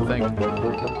 people often think,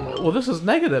 well, this is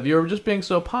negative. You're just being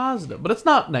so positive. But it's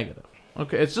not negative.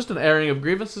 Okay, it's just an airing of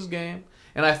grievances game.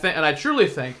 And I truly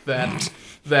think that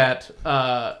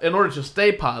in order to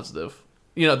stay positive,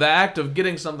 the act of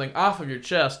getting something off of your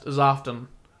chest is often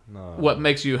what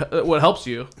helps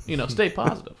you, stay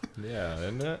positive. Yeah,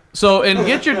 isn't it? So, and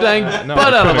get your dang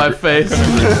butt out of my face.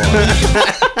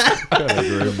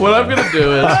 What I'm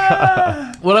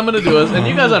gonna do is, and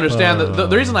you guys understand that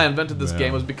the reason I invented this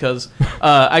game was because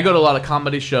I go to a lot of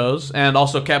comedy shows and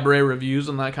also cabaret reviews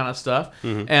and that kind of stuff.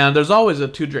 Mm-hmm. And there's always a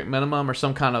 2-drink minimum or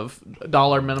some kind of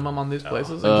dollar minimum on these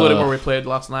places, including where we played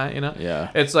last night.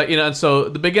 Yeah. It's like and so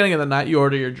the beginning of the night you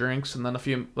order your drinks, and then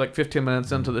 15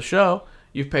 minutes into the show,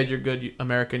 you've paid your good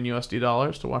American USD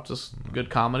dollars to watch this good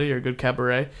comedy or good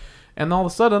cabaret, and all of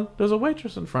a sudden there's a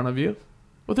waitress in front of you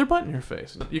with her butt in your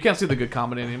face. You can't see the good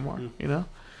comedy anymore,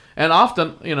 And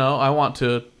often, I want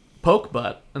to poke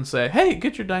butt and say, "Hey,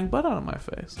 get your dang butt out of my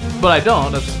face," but I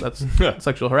don't. That's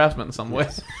sexual harassment in some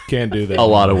ways. Can't do that. A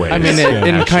lot of ways. I mean,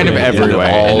 in kind of every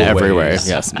way. In every way.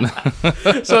 Yes.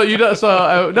 So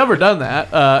I've never done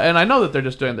that, and I know that they're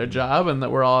just doing their job and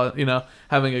that we're all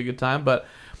having a good time, but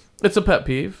it's a pet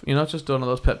peeve. It's just one of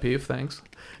those pet peeve things.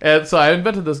 And so I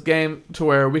invented this game to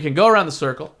where we can go around the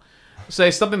circle, say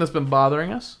something that's been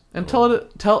bothering us, and tell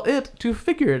it to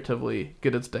figuratively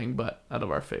get its dang butt out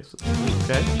of our faces.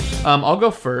 Okay? I'll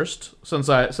go first since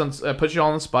I put you all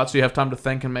on the spot so you have time to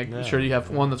think and make sure you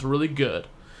have one that's really good.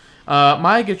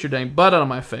 My get your dang butt out of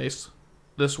my face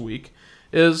this week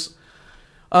is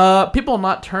people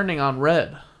not turning on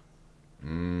red.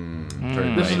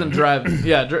 This isn't driving.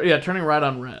 Yeah, turning right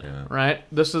on red. Yeah. Right.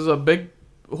 This is a big,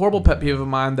 horrible pet peeve of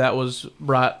mine that was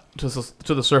brought to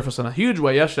the surface in a huge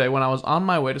way yesterday when I was on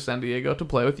my way to San Diego to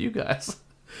play with you guys.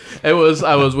 I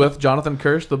was with Jonathan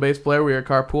Kirsch, the bass player. We were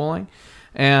carpooling,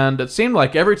 and it seemed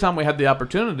like every time we had the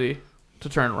opportunity to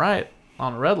turn right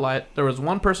on a red light, there was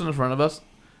one person in front of us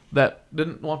that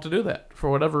didn't want to do that for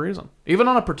whatever reason. Even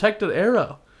on a protected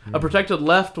arrow, a protected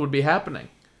left would be happening.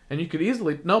 And you could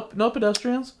easily no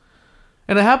pedestrians,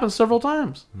 and it happens several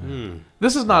times.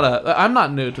 This is not I'm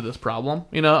not new to this problem.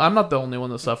 I'm not the only one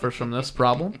that suffers from this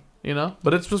problem.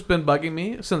 But it's just been bugging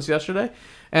me since yesterday,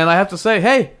 and I have to say,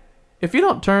 hey, if you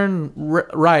don't turn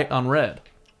right on red,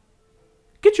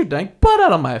 get your dang butt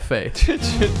out of my face. Get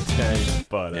your dang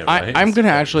butt out. I'm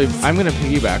gonna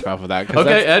piggyback off of that.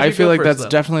 Okay, Ed, I feel like that's then.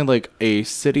 definitely like a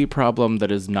city problem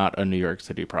that is not a New York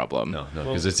City problem. No,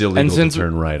 because it's illegal to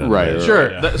turn right on red.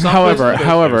 Sure. Yeah.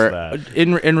 However,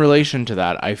 in relation to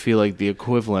that, I feel like the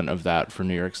equivalent of that for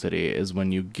New York City is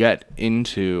when you get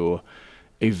into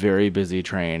a very busy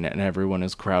train and everyone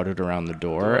is crowded around the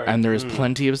door and there's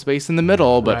plenty of space in the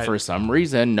middle, but for some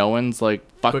reason no one's like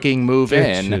fucking move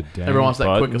in. Everyone wants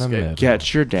that quick escape.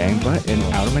 Get your dang butt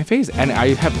out of my face. And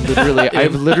I have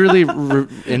literally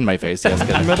in my face, yes,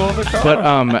 middle of the car.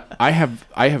 But I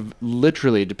have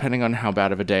literally, depending on how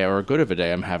bad of a day or good of a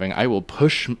day I'm having, I will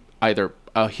push either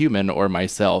a human or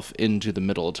myself into the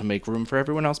middle to make room for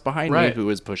everyone else behind me who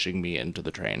is pushing me into the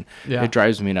train. Yeah. It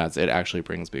drives me nuts. It actually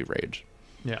brings me rage.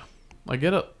 Yeah, I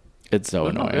get it. It's so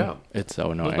There's annoying. It's so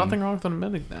annoying. There's nothing wrong with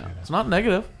admitting that. It's not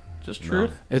negative. Just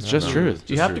truth. It's just truth.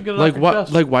 You have to get it like off your what?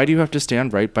 chest. Like why do you have to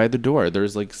stand right by the door?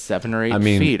 There's like 7 or 8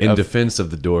 feet. In defense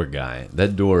of the door guy,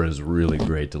 that door is really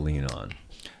great to lean on.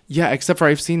 Yeah, except for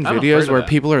I've seen I'm afraid videos of where that.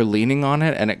 people are leaning on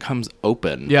it and it comes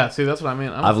open. Yeah, see, that's what I mean.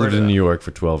 I've lived in New York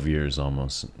for 12 years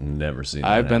almost. Never seen it.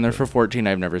 I've been there for 14.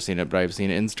 I've never seen it, but I've seen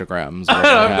Instagrams. Where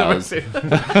I've it never has. seen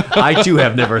it. I too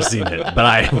have never seen it, but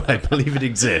I believe it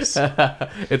exists.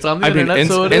 It's on the I mean, internet,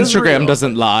 so it is Instagram real.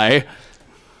 doesn't lie.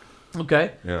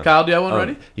 Okay. Yeah. Kyle, do you have one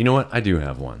ready? You know what? I do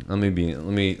have one. Let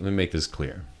me make this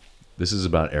clear. This is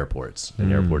about airports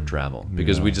and airport travel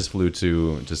because we just flew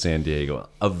to San Diego,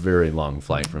 a very long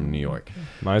flight from New York.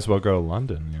 Might as well go to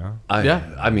London, yeah.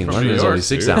 I mean, From London New is only York,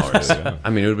 6 dude. hours. Yeah. I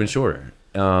mean, it would have been shorter.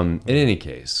 In any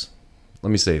case, let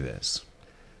me say this.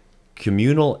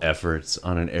 Communal efforts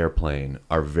on an airplane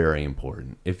are very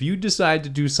important. If you decide to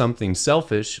do something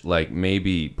selfish, like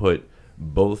maybe put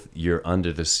both your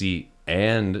under the seat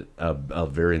and a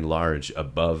very large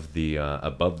above the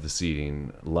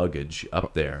seating luggage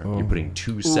up there, you're putting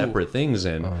two separate things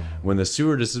in. When the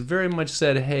stewardess has very much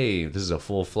said, "Hey, this is a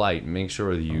full flight. Make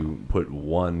sure that you put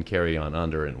one carry-on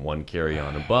under and one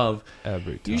carry-on above."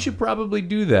 Every time. You should probably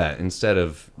do that instead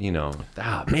of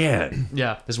man.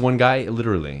 Yeah. This one guy,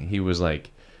 literally, he was like,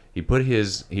 he put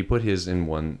his in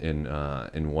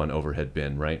one overhead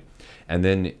bin, right? And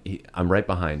then I'm right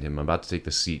behind him. I'm about to take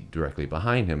the seat directly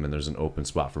behind him, and there's an open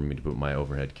spot for me to put my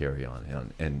overhead carry-on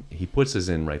in. And he puts his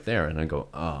in right there, and I go,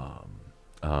 I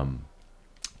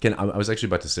was actually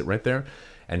about to sit right there,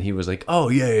 and he was like, "Oh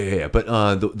yeah, but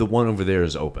the one over there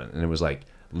is open," and it was like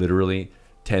literally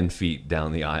 10 feet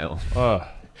down the aisle. I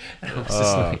was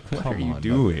just like, what are you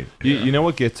doing? You know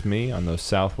what gets me on those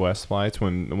Southwest flights?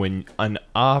 When an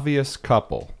obvious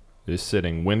couple is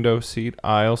sitting window seat,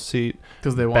 aisle seat,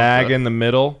 'Cause they want bag the- in the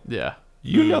middle. Yeah.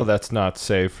 You know that's not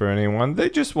safe for anyone. They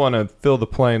just want to fill the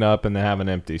plane up and they have an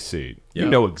empty seat. Yeah. You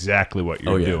know exactly what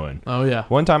you're doing. Oh, yeah.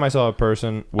 One time I saw a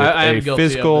person with I am a guilty of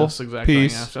physical this exact thing,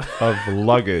 piece of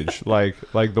luggage, like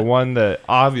the one that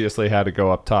obviously had to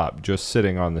go up top, just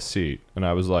sitting on the seat. And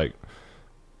I was like,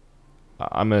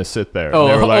 I'm going to sit there. Oh,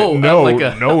 and they were like, oh, no, like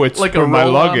a- no, it's like a for my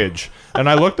roll-on? luggage. And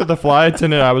I looked at the flight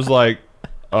attendant. I was like,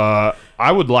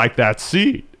 I would like that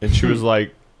seat. And she was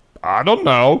like, I don't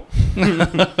know.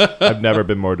 I've never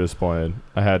been more disappointed.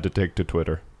 I had to take to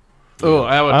Twitter. Oh,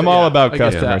 I'm all about I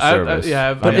get customer that. service.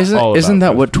 But I'm all isn't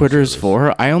about that what customer Twitter's service.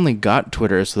 for? I only got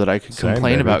Twitter so that I could Same,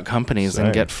 complain baby. about companies Same.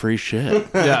 and get free shit.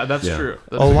 Yeah, that's Yeah. true.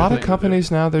 That's A good lot thing of to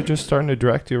companies now, they're just starting to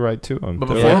direct you right to them. do. But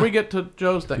They're before like, we get to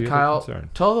Joe's, that Be a Kyle,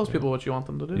 concern. Tell those people what you want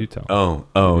them to do. you tell.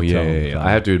 Oh, You yeah, tell yeah, them, yeah. Kyle.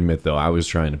 I have to admit though, I was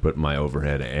trying to put my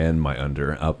overhead and my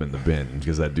under up in the bin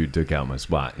because that dude took out my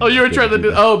spot. Oh, you were trying to do.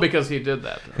 that. Oh, because he did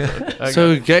that. Okay.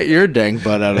 So get your dang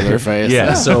butt out of their face.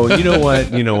 Yeah, so you know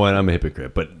what? I'm a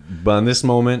hypocrite. But on this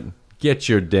moment, get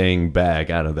your dang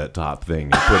bag out of that top thing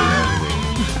and put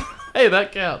it in Hey,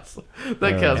 that counts.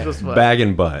 That counts just fine. bag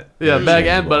and butt. Yeah, bag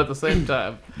and butt at the same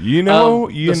time. You know,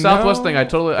 the Southwest thing, I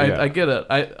totally, Yeah. I get it.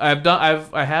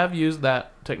 I have used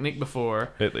that technique before,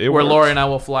 It where works. Lori and I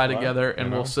will fly together and you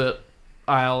know. we'll sit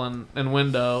aisle and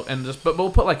window and but we'll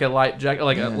put like a light jacket,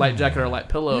 a light jacket or a light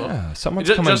pillow. Yeah, someone's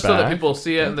Just, coming just so that back. people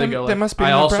see it and they go They like, must be I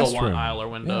in the also restroom. want aisle or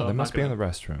window. Yeah, they I'm must not be in gonna-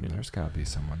 the restroom. There's got to be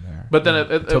someone there. But then,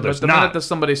 Until but there's the minute not. that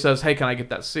somebody says, "Hey, can I get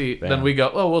that seat?" Then Damn. we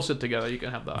go, "Oh, we'll sit together. You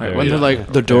can have the aisle." There When you they're go.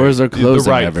 like, the Okay. doors are You did the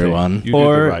closing, right everyone. thing. You did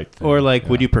the right thing. Or like,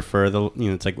 would Yeah. you prefer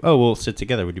it's like, oh, we'll sit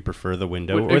together. Would you prefer the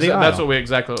window or the aisle? That's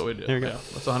exactly what we do. There you go. Yeah,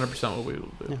 that's 100% what we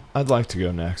will do. I'd like to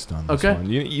go next on this Okay. one.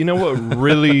 You know what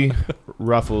really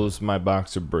ruffles my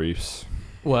boxer briefs?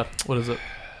 What? What is it?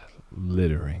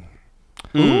 Littering.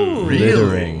 Ooh,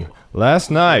 Littering.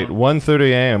 Last night,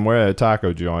 1:30 a.m., we're at a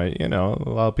taco joint. You know, a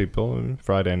lot of people.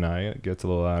 Friday night, it gets a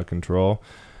little out of control.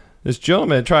 This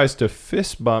gentleman tries to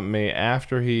fist bump me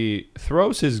after he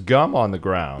throws his gum on the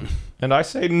ground. And I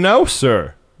say, no,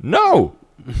 sir. No.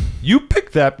 You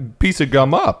pick that piece of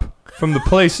gum up from the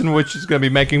place in which is going to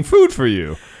be making food for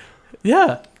you.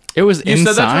 Yeah. It was You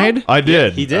said that, Tom? inside? I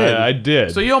did. he did. I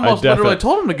did. So you almost I literally defi-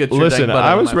 told him to get your Listen, dang butt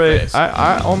I out of was my ready. face.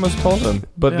 I almost told him,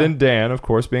 but Yeah. then Dan, of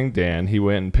course, being Dan, he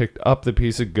went and picked up the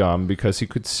piece of gum because he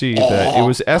could see that it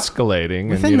was escalating.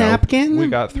 With and a you know, napkin? we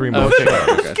got 3 more. Okay.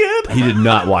 shots. He did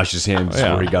not wash his hands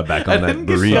Yeah. before he got back I on that didn't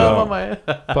get some burrito. on my.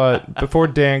 But before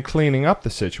Dan cleaning up the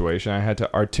situation, I had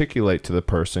to articulate to the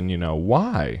person,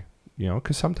 why.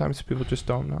 Because sometimes people just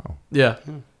don't know. Yeah.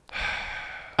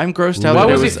 I'm grossed out. Why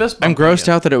that was it he was, fist I'm bumping grossed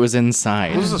you? out that it was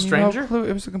inside. Was this a stranger? No clue.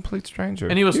 It was a complete stranger.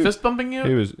 And he was fist bumping you?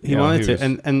 He was. He you know, wanted he to, was-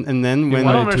 and then when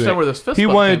I don't wanted to- understand where this fist He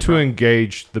bump wanted came to from.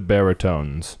 engage the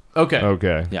baritones. Okay.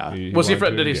 Okay. Yeah. Was he?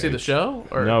 wanted to Did he see the engage. show?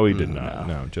 Or No, he did not.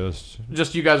 No, just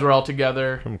just you guys were all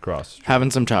together. from across the street. Having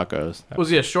some tacos. Was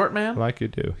he a short man? Like you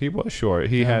do. He was short.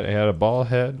 He had a bald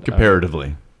head.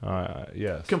 Comparatively.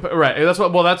 Yes. Right. That's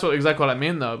what exactly what I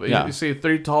mean though. But Yeah. you see,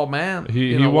 3 tall man.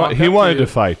 He walk he up wanted you. to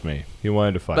fight me. He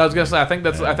wanted to fight. I was gonna me.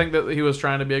 say. I think that he was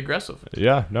trying to be aggressive.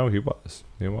 Yeah. No, he was.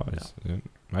 He was. Yeah.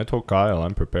 I told Kyle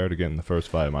I'm prepared to get in the first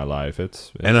fight of my life.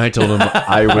 And I told him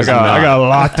I was I not. got a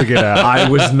lot to get out. I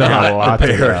was not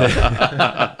prepared.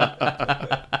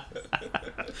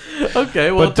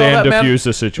 Okay. Well, But tell Dan that man, diffused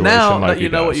the situation now like that you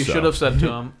he know what does, you so. should have said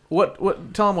to him.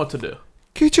 What? Tell him what to do.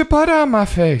 Get your butt out of my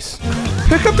face.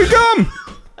 Pick up your gum.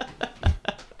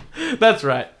 That's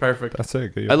right. Perfect. That's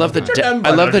it. I love that.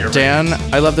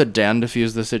 I love that Dan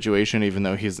diffused the situation, even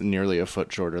though he's nearly a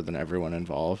foot shorter than everyone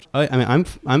involved. I mean,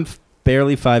 I'm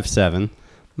barely 5'7".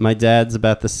 My dad's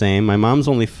about the same. My mom's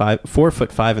only 4 foot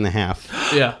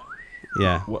 5.5. Yeah.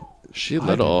 Yeah. She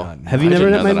little. Have you I never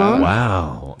didn't met know my that mom?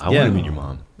 Wow. I Yeah. want to meet your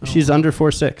mom. She's under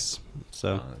 4'6".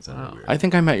 So That sounded weird. I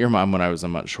think I met your mom when I was a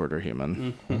much shorter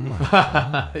human.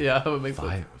 Yeah. That would make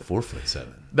sense. 4'7".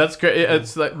 That's great.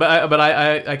 It's like, but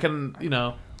I can,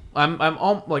 I'm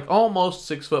almost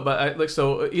 6 foot, but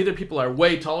so either people are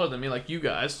way taller than me, like you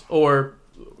guys, or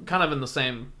kind of in the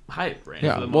same height range.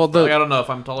 Yeah, for the well, most part. Like, I don't know if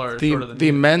I'm taller or shorter than The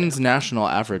you. men's national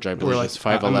average, I believe, like- is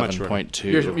I'm much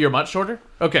 5'11.2. You're much shorter.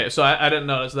 Okay, so I didn't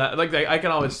notice that. Like I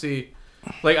can always see.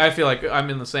 Like I feel like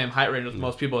I'm in the same height range as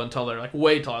most people until they're like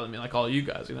way taller than me, like all you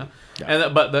guys, Yeah.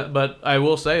 And but I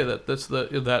will say that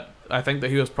that I think that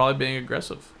he was probably being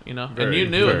aggressive, and Very, you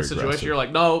knew in very the situation aggressive. you're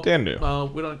like, no, Dan knew. no,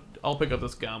 we don't. I'll pick up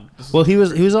this gum. This is- well, he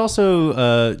was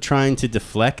also trying to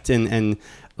deflect and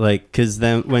like because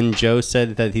then when Joe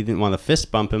said that he didn't want to fist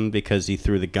bump him because he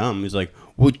threw the gum, he was like,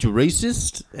 "What, you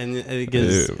racist?" And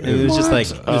it was just like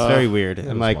it was very weird. It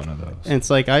I'm was like, one of those. and it's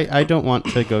like I don't want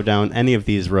to go down any of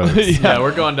these roads. yeah,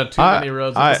 we're going down too I- many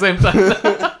roads I- at the same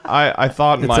time. I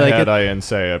thought in It's my like head it- I didn't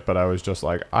say it, but I was just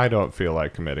like, I don't feel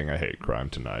like committing a hate crime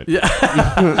tonight. Yeah.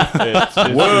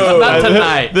 Whoa! Not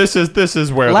tonight. This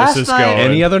is where Last this is night- going.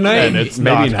 Any other night? And it's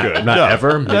Maybe not not. good. Not No.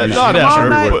 ever. Maybe you Not should ever.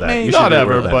 reword but- that. You should Not reword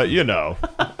ever, that. but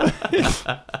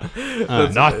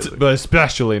not, but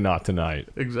especially not tonight.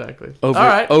 Exactly. Over, All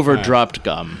right. overdropped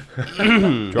gum.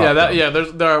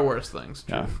 There are worse things.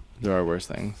 True. Yeah, there are worse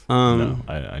things. No,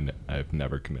 I've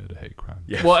never committed a hate crime.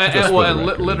 Yeah. Well, and, Just and, for well, the and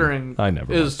record. littering I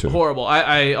never is want to. horrible.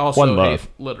 I also One hate love.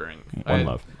 littering. One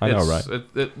love. I know, it's- right?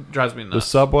 It drives me The nuts.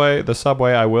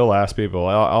 subway. I will ask people.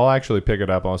 I'll actually pick it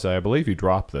up and I'll say, I believe you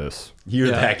dropped this. You're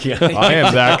Yeah. that guy. I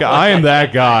am that guy. I am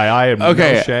that guy. I am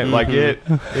Okay. no shame. Like it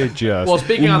just. Well,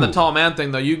 speaking on the tall man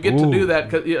thing, though, you get to do that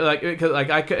because,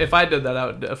 if I did that, I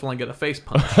would definitely get a face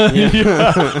punch.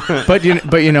 But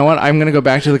you know what? I'm gonna go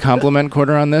back to the compliment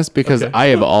corner on this because I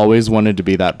have always wanted to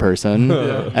be that person,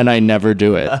 and I never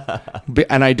do it.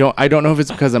 And I don't know if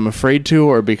it's because I'm afraid to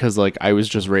or because like I was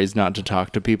just raised not to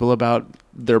talk to people about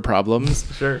their problems.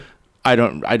 Sure. I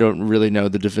don't really know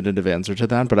the definitive answer to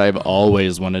that, but I've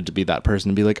always wanted to be that person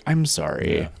and be like, I'm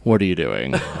sorry, what are you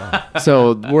doing?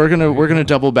 So we're gonna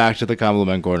double back to the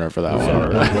compliment corner for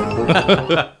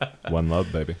that one. One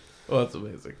love, baby. Well, that's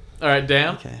amazing. All right,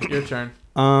 Dan, your turn.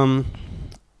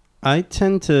 I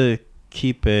tend to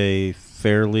keep a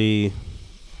fairly,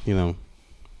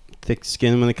 thick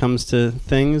skin when it comes to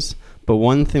things. But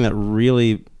one thing that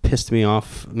really pissed me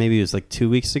off, maybe it was like 2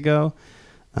 weeks ago.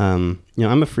 I'm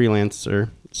a freelancer,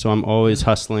 so I'm always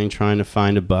hustling, trying to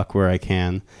find a buck where I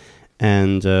can.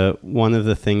 And one of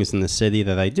the things in the city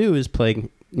that I do is play,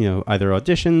 either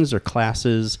auditions or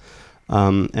classes.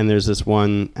 And there's this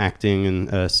one acting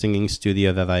and singing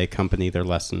studio that I accompany their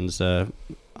lessons on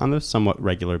a somewhat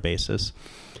regular basis.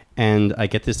 And I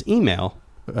get this email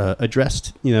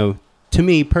addressed, to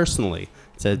me personally.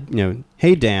 It said,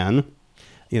 hey, Dan,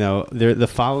 the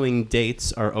following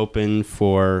dates are open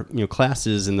for,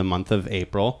 classes in the month of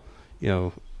April.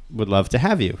 Would love to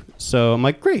have you. So I'm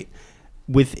like, great.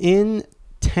 Within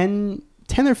 10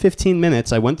 or 15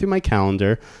 minutes, I went through my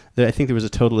calendar. I think there was a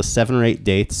total of 7 or 8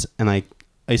 dates, and I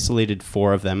isolated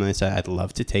 4 of them. And I said, I'd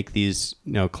love to take these,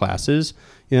 classes.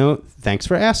 Thanks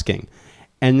for asking.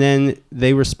 And then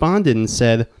they responded and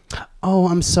said, oh,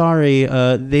 I'm sorry.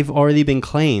 They've already been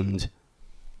claimed.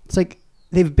 It's like,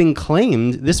 they've been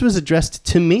claimed. This was addressed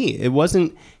to me. It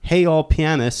wasn't, hey, all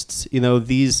pianists,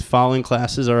 these following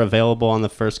classes are available on the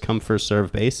first come, first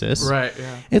serve basis. Right,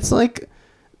 yeah. It's like,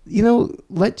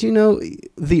 let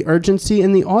the urgency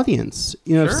in the audience.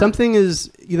 Sure. If something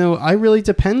is, I really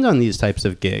depend on these types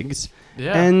of gigs.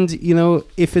 Yeah. And,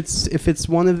 if it's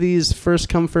one of these first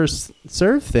come, first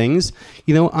serve things,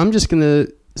 I'm just going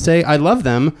to say I love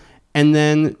them. And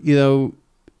then,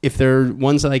 if they're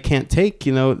ones that I can't take,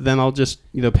 then I'll just,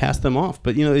 pass them off.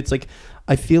 But, it's like,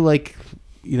 I feel like,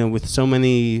 with so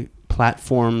many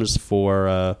platforms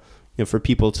for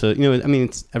people to,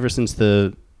 it's ever since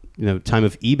the time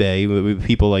of eBay, with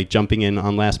people like jumping in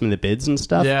on last minute bids and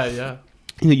stuff. Yeah.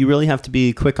 You really have to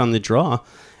be quick on the draw,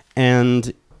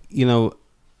 and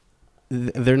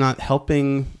they're not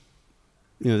helping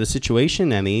the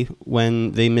situation any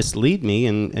when they mislead me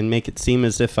and make it seem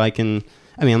as if I can.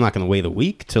 I mean, I'm not going to wait a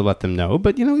week to let them know,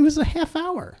 but it was a half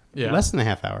hour, less than a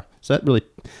half hour. So that really,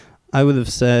 I would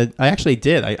have said, I actually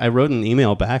did. I wrote an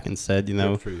email back and said,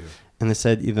 Good for you. and I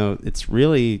said, it's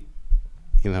really,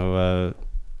 I don't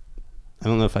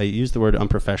know if I used the word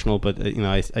unprofessional, but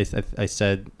I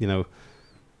said,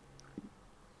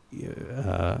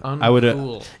 I would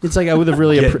have. It's like I would have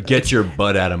really Get your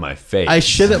butt out of my face.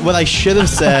 What I should have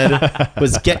said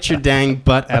was "Get your dang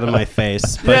butt out of my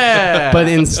face." But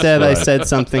instead, I said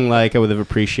something like, "I would have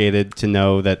appreciated to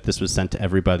know that this was sent to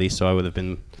everybody." So I would have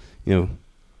been,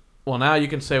 Well, now you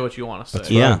can say what you want to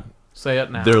say. Yeah. Say it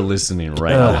now. They're listening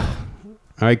right now. All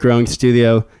right, Growing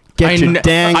Studio. Get your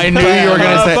dang. I knew you were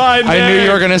gonna say. I knew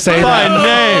you were gonna say My that.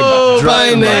 name.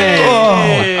 My name.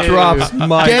 Oh, drops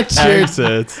my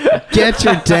exits. Get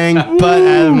your dang butt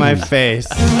out of my face.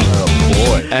 Oh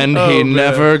boy. And he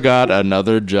never got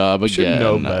another job Should again.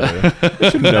 know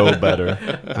better. Should know better.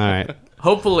 All right.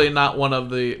 Hopefully not one of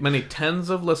the many tens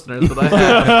of listeners that I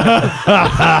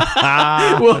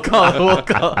have. We'll call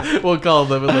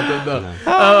them and let them know.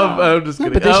 I'm just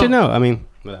kidding. But they should know. I mean,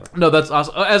 whatever. No, that's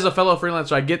awesome. As a fellow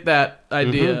freelancer, I get that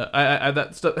idea. I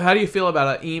that stuff. How do you feel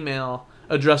about an email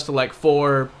addressed to like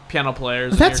 4 piano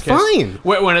players? That's in your case? fine.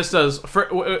 When it says,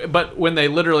 but when they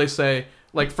literally say,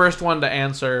 like, first one to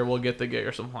answer will get the gig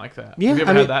or something like that. Yeah, Have you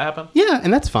ever had that happen? Yeah,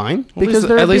 and that's fine Because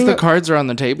at least the cards are on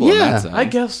the table. Yeah, in that sense. I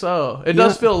guess so. It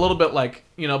does feel a little bit like,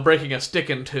 breaking a stick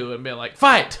in two and being like,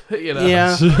 fight!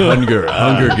 Yeah.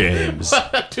 Hunger Games.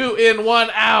 2 in, 1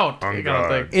 out. Kind of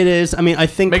thing. It is. I mean, I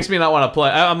think Makes me not want to play.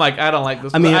 I'm like, I don't like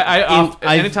this. I mean,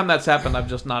 anytime that's happened, I've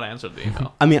just not answered the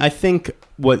email. I mean, I think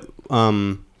what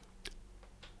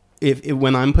if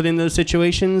when I'm put in those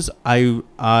situations, I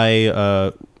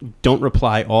don't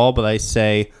reply all, but I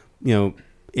say,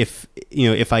 if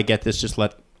I get this, just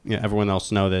let everyone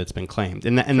else know that it's been claimed,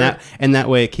 and that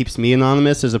way it keeps me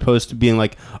anonymous as opposed to being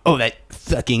like, oh, that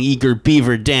fucking eager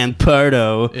beaver Dan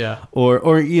Pardo,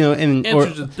 or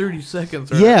Answers in 30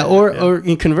 seconds. Or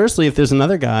conversely, if there's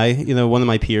another guy, one of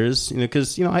my peers,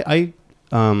 because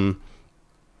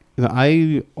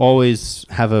I always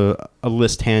have a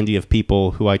list handy of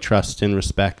people who I trust and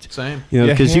respect. Same.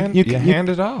 Because you hand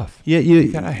it off. Yeah,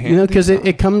 you gotta hand because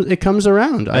it comes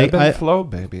around. Ebb and flow,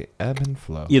 baby. Ebb and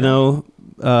flow. You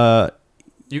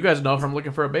guys know if I'm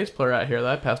looking for a bass player out here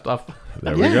that I passed off.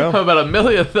 There we go. About 1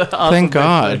 million. Awesome. Thank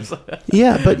God.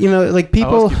 Yeah, but like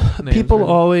people names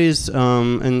always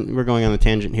and we're going on a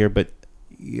tangent here, but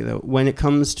when it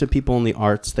comes to people in the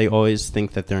arts, they always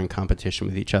think that they're in competition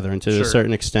with each other, and to a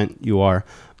certain extent you are,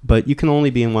 but you can only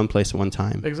be in one place at one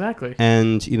time. Exactly.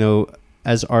 And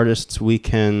as artists, we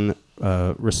can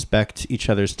respect each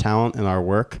other's talent and our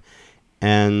work,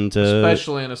 and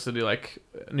especially in a city like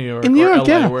New York or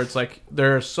LA, where it's like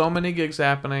there are so many gigs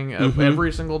happening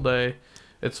every single day.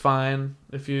 It's fine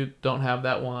if you don't have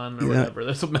that one or whatever.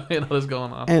 There's a million others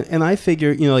going on. And I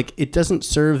figure, like, it doesn't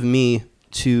serve me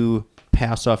to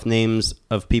pass off names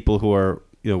of people who are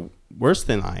worse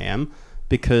than I am,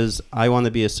 because I want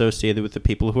to be associated with the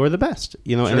people who are the best.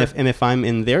 And if I'm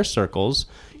in their circles,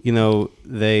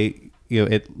 they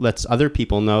it lets other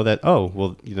people know that, oh,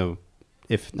 well,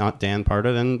 if not Dan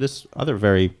Pardo, then this other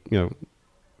very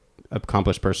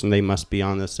accomplished person, they must be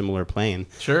on a similar plane.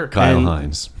 Sure. Kyle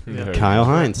Hines. Yeah. Kyle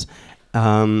Hines.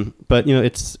 But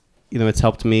it's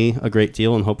helped me a great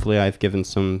deal, and hopefully I've given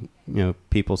some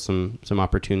people some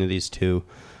opportunities too.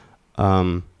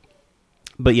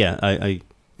 But yeah, I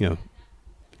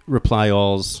reply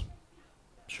alls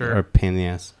are a pain in the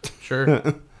ass. Sure.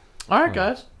 All right,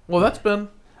 guys. Well, that's been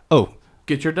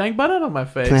get your dang butt out of my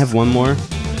face. Can I have one more?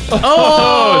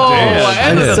 Oh, Dan.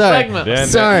 End of the Sorry. segment. Dan.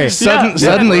 Sorry.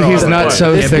 Suddenly he's not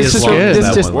so thick skinned.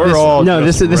 This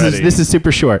is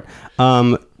super short.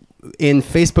 In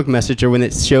Facebook Messenger, when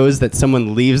it shows that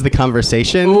someone leaves the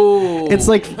conversation, it's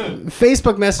like,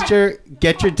 Facebook Messenger,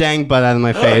 get your dang butt out of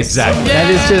my face. Exactly. That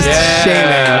is just shaming.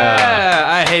 Yeah,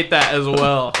 I hate that as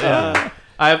well. Yeah.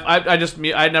 I just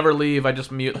mute. I never leave. I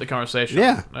just mute the conversation.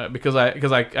 Yeah. Because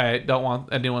I don't want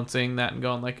anyone seeing that and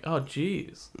going like, oh,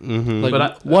 geez. Mm-hmm.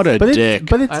 Like, what a dick.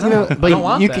 But it's I don't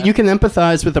want that. you can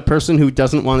empathize with a person who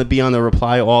doesn't want to be on a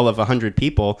reply all of 100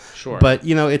 people. Sure. But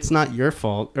it's not your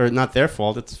fault or not their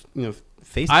fault. It's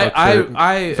Facebook.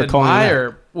 I for calling it out.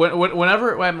 admire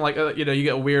whenever I'm like you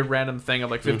get a weird random thing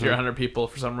of like 50 or 100 people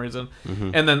for some reason,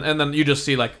 and then you just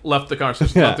see like left the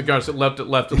conversation, left the conversation, left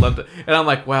it, and I'm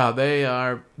like, wow, they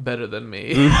are better than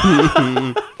me.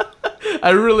 I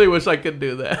really wish I could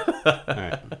do that. All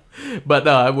right. But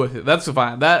no, I'm with you. That's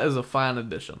fine. That is a fine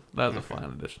addition. That is a fine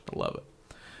addition. I love it.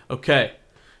 Okay,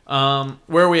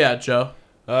 where are we at, Joe?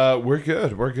 We're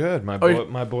good. We're good. My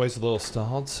boy's a little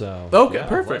stalled, so Okay, yeah,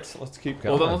 perfect. Let's keep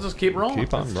going. Well, then let's just keep rolling.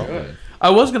 Keep on rolling. I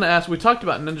was going to ask, we talked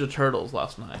about Ninja Turtles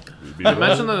last night. I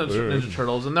mentioned the Ninja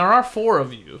Turtles, and there are 4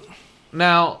 of you.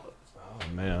 Now,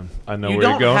 Oh man, I know You where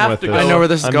you're don't going have with to this. go- I know where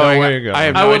this is I know going. where you're going. I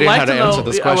have I no would idea like how to to know. answer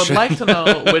this I would question. like to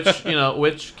know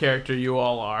which character you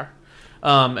all are.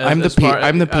 I'm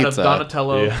the pizza.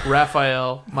 Donatello, Yeah.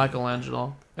 Raphael,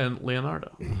 Michelangelo, and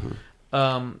Leonardo. You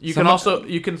Some- can also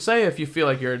say if you feel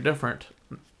like you're a different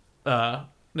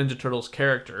Ninja Turtles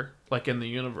character, like in the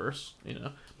universe,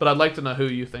 But I'd like to know who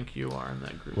you think you are in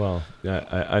that group. Well,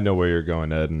 yeah, I know where you're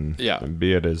going, Ed, and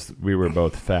be it as we were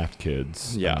both fat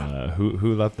kids. Yeah.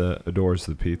 Who left the doors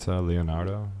to the pizza?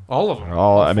 Leonardo. All of them.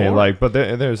 All I mean, 4? like, but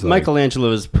there's like,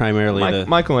 Michelangelo is primarily the.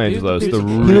 Michelangelo's He's the the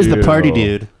real He was the party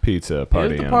dude. Pizza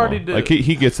party. the party animal. dude. Like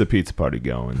he gets the pizza party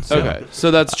going. So. Okay, so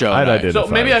that's Joe. I'd and I. identify.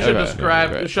 So maybe I should Okay. describe.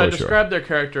 Okay, Should I for sure. describe their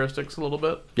characteristics a little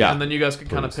bit? Yeah. And then you guys can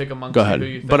kind of pick amongst Go who ahead.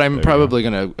 you think. But I'm you probably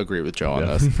going to agree with Joe on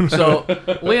Yeah. this. So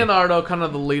Leonardo, kind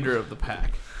of the leader of the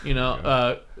pack.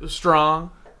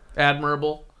 Strong,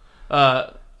 admirable.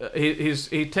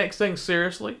 He takes things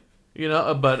seriously.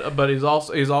 But he's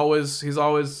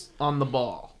always on the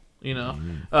ball.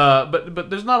 But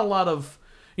there's not a lot of.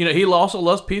 He also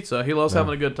loves pizza. He loves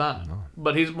having a good time.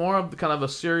 But he's more of kind of a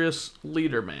serious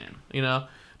leader man.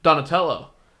 Donatello,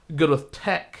 good with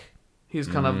tech. He's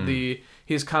kind of the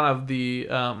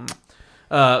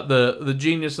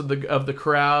genius of the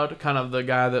crowd, kind of the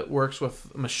guy that works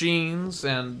with machines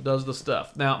and does the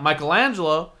stuff. Now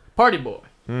Michelangelo, party boy,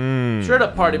 straight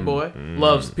up party boy,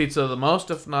 loves pizza the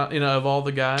most, if not of all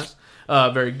the guys.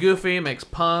 Very goofy, makes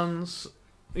puns.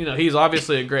 He's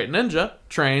obviously a great ninja,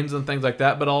 trains and things like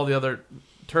that. But all the other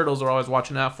turtles are always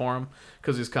watching out for him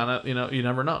because he's kind of you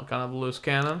never know, kind of a loose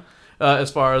cannon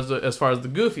as far as the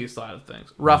goofy side of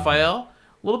things. Raphael,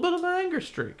 a little bit of an anger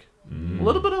streak. A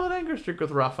little bit of an anger streak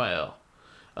with Raphael.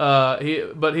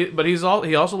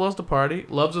 He also loves to party,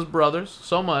 loves his brothers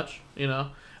so much.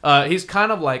 He's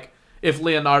kind of like if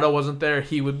Leonardo wasn't there,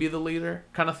 he would be the leader,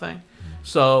 kind of thing.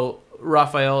 So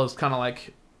Raphael is kind of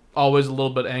like always a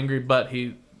little bit angry, but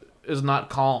he is not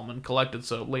calm and collected.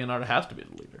 So Leonardo has to be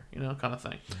the leader, kind of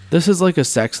thing. This is like a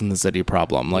Sex in the City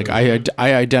problem. Like I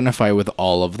identify with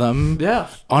all of them. Yeah.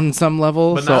 On some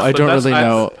level, But so I don't really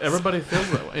know. Everybody feels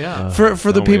that way. Yeah.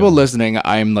 For the people listening,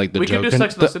 I'm like the We joke. can do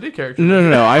Sex in the City character.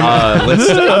 No.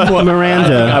 I'm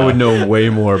Miranda. I would know way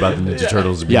more about the Ninja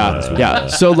Turtles. To be honest with you. yeah.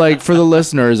 So like for the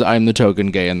listeners, I'm the token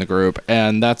gay in the group,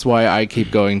 and that's why I keep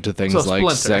going to things So like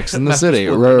Splinter. Sex in the That's City.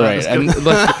 Splinter. No, Right. just And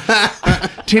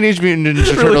like, Teenage Mutant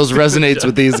Ninja Turtles resonates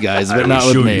with these guys, but not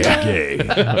with me.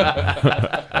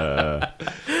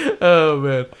 Oh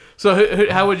man. So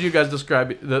how would you guys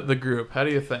describe the group? How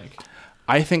do you think?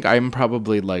 I think I'm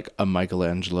probably like a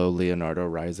Michelangelo Leonardo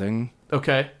Rising.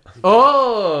 Okay.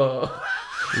 Oh.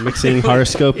 Mixing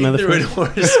horoscope metaphors.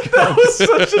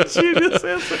 Such a genius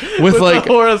answer. With like the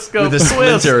horoscope With a twist.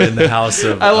 splinter in the house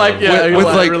of. I like yeah. with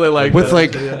I like really like with that.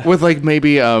 like Yeah. with like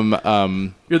maybe You're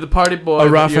the party boy. a but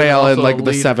you're Raphael in also like a the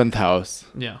leader. seventh house.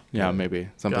 Yeah. Yeah, maybe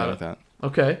something Got like it. that.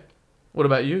 Okay. What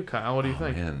about you, Kyle? What do you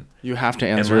think? Man. You have to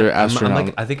answer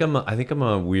astronaut. I think I'm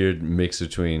a weird mix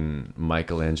between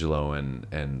Michelangelo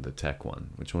and the tech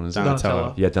one. Which one is it?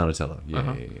 Donatello. Yeah, Donatello. Yeah,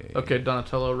 Uh-huh. yeah. Okay,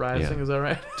 Donatello Rising. Yeah. Is that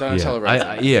right? Donatello yeah.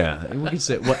 Rising. Yeah, we could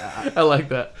say. I like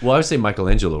that. Well, I would say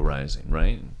Michelangelo Rising,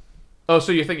 right? Oh,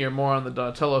 so you think you're more on the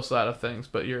Donatello side of things,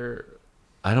 but you're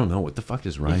I don't know what the fuck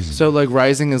is Rising. So like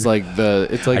Rising is like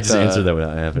it's like I just answered that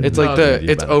without having. It's No, like no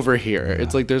it's over here.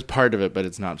 It's like there's part of it, but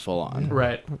it's not full on.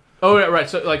 right. Oh, yeah, right.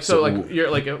 So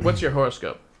you're like, what's your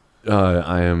horoscope?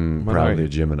 I am What probably are a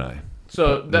Gemini.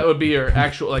 So that would be your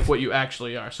actual, like what you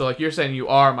actually are. So like you're saying you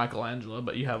are Michelangelo,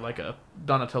 but you have like a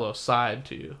Donatello side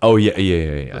to you. Oh yeah.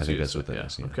 I That's think you that's what that said,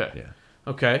 is. yeah. Yeah. Okay.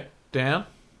 Yeah. Okay, Dan.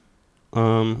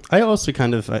 I also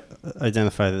kind of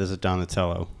identify that as a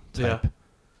Donatello type.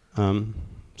 Yeah.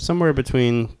 Somewhere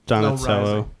between Donatello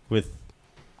Rising. with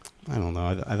I don't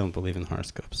know. I don't believe in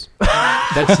horoscopes.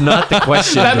 That's not the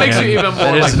question. That makes Dan. you even more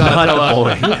That like is not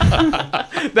Donatello. the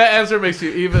point. That answer makes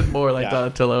you even more like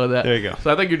Donatello. That. There you go.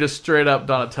 So I think you're just straight up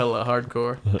Donatello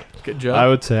hardcore. Good job. I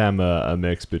would say I'm a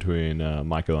mix between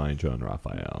Michelangelo and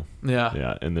Raphael. Yeah.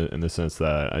 Yeah, in the sense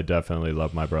that I definitely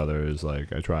love my brothers.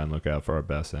 Like, I try and look out for our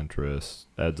best interests.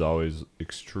 Ed's always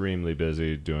extremely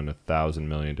busy doing 1,000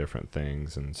 million different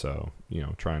things, and so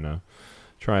trying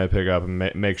to pick up and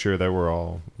make sure that we're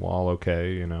all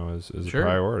okay, is Sure. a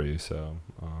priority. So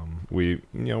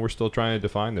we're still trying to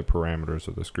define the parameters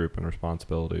of this group and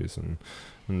responsibilities,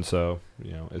 and so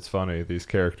it's funny, these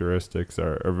characteristics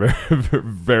are very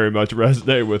very much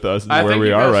resonate with us and where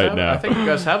we are right now. I think you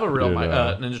guys have a real You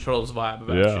know. Ninja Turtles vibe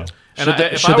about Yeah. you. Should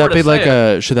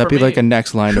that be like a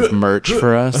next line of merch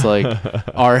for us, like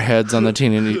our heads on the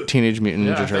Teenage Mutant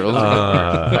Ninja Turtles?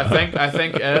 I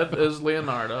think Ed is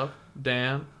Leonardo,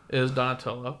 Dan is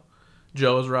Donatello,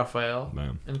 Joe is Raphael,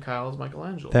 Man. and Kyle is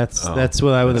Michelangelo. That's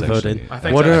what I would have That's voted. actually- I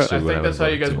think What that's, are- I think that's how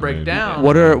you guys break down.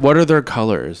 What are their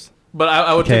colors? But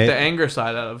I would Okay. take the anger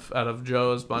side out of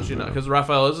Joe's bunch, because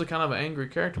Raphael is a kind of an angry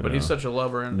character, but he's such a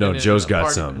lover. And No, and Joe's a got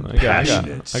party some man.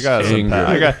 passionate. I got some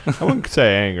anger. I wouldn't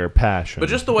say anger, passion. But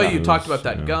just the way you It talked was,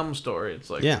 about that gum story, it's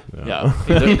like Yeah. Yeah,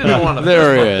 he didn't want to.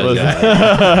 there he is.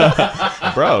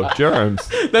 Bro, germs.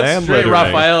 That's and straight littering.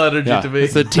 Raphael energy Yeah, to me.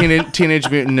 it's the Teenage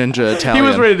Mutant Ninja Italian. He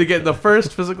was ready to get the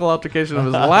first physical altercation of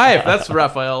his life. That's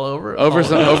Raphael over over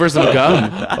some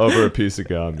gum. over a piece of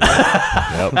gum.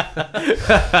 Yeah.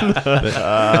 Yep.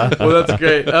 Well, that's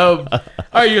great. All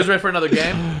right, you guys ready for another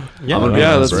game? Yeah,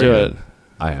 let's do it.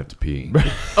 I have to pee.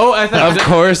 Oh, I think Of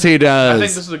course he I does.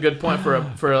 think this is a good point for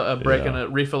a break and a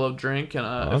refill of drink, and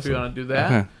if you Awesome. want to do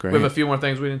that, Okay, great. we have a few more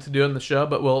things we need to do in the show,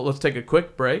 but let's take a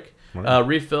quick break,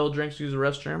 refill drinks, use the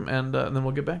restroom, and then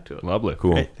we'll get back to it. Lovely.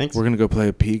 Cool. Okay, thanks. We're gonna go play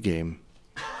a pee game.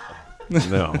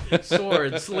 No.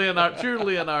 Swords, Leonardo, true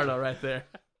Leonardo, right there.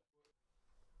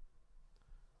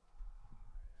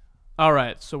 All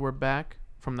right, so we're back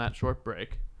from that short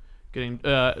break. Getting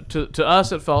to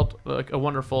us, it felt like a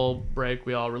wonderful break.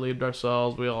 We all relieved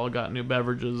ourselves. We all got new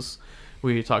beverages.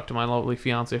 We talked to my lovely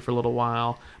fiance for a little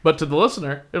while. But to the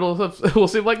listener, it will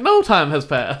seem like no time has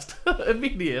passed.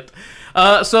 Immediate.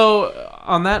 So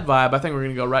on that vibe, I think we're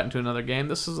gonna go right into another game.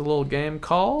 This is a little game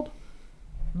called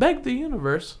Beg the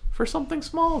Universe for something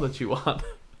small that you want.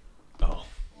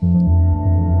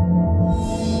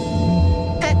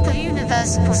 Beg the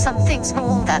universe for something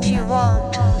small that you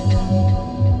want.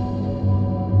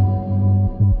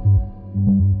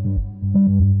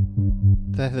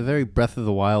 That had a very Breath of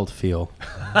the Wild feel.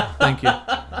 Thank you.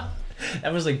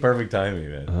 That was like perfect timing,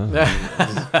 man.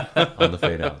 On the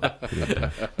fade out.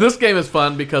 This game is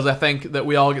fun because I think that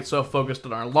we all get so focused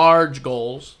on our large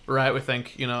goals, right? We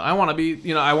think, I want to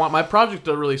be, I want my project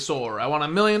to really soar. I want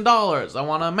 $1 million. I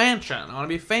want a mansion. I want to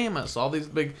be famous. All these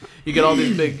you get all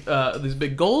these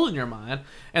big goals in your mind,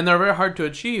 and they're very hard to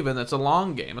achieve. And it's a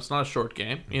long game. It's not a short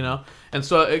game, And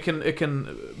so it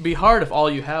can be hard if all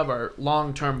you have are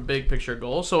long-term, big picture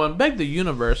goals. So in Beg the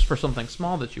Universe for something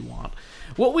small that you want,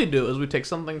 what we do is we take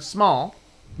something small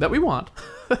that we want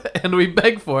and we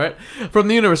beg for it from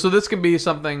the universe. So this can be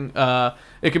something,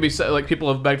 it could be like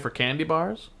people have begged for candy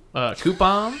bars,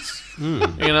 coupons,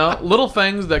 little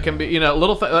things that can be, a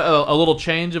little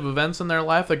change of events in their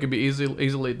life that could be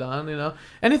easily done,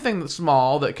 anything that's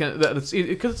small that's easy,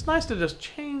 because it's nice to just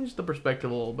change the perspective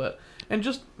a little bit and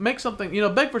just make something,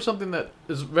 beg for something that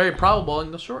is very probable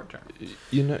in the short term.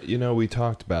 We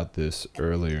talked about this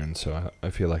earlier, and so I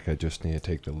feel like I just need to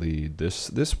take the lead.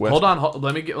 This West. Hold on,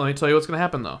 let me tell you what's going to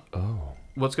happen though. Oh.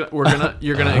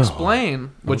 You're gonna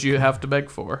explain what you have to beg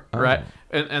for, right?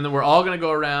 And then we're all gonna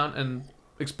go around and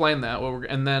explain that.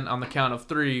 And then on the count of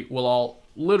 3, we'll all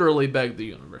literally beg the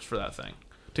universe for that thing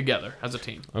together as a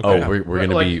team. Okay. Oh,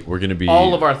 we're gonna be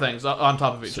all of our things on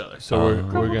top of each other. So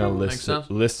we're gonna Makes sense?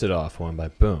 list it off one by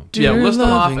boom. Yeah, Dear list them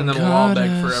off, loving and then we'll all beg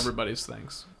for goddess, everybody's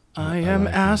things. I am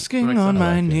Makes asking on sense.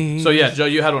 my knees. So yeah, Joe,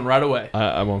 you had one right away.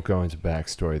 I won't go into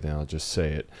backstory. Then I'll just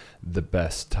say it: the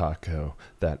best taco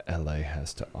that LA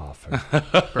has to offer.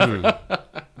 Perfect.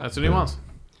 That's what he wants.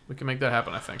 We can make that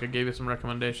happen. I think I gave you some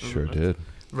recommendations. Sure It's did.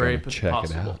 Very Gotta check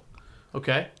possible. it out.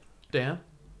 Okay, Dan.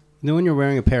 When you're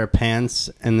wearing a pair of pants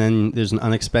and then there's an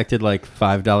unexpected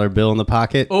 $5 bill in the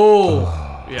pocket?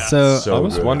 Oh, yeah. So I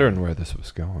was good. wondering where this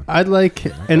was going. I'd like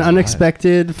an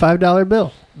unexpected $5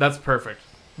 bill. That's perfect.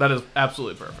 That is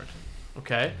absolutely perfect.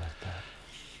 Okay.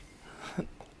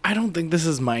 I don't think this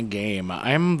is my game.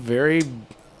 I'm very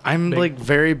I'm like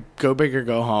very go big or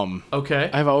go home. Okay.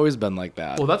 I've always been like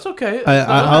that. Well, that's okay.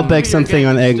 I'll beg something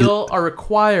on egg. Still are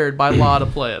required by law to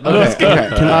play it. No, Okay, just kidding.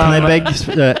 okay. Can I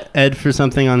beg Ed for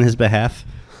something on his behalf?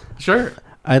 Sure.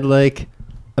 I'd like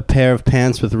a pair of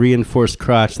pants with reinforced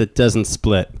crotch that doesn't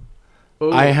split.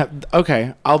 Ooh.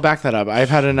 I'll back that up. I've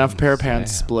had enough pair of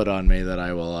pants split on me that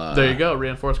I will. There you go.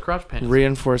 Reinforced crotch pants.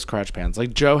 Reinforced crotch pants.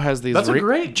 Like Joe has these. That's a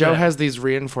great Joe bit. has these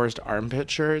reinforced armpit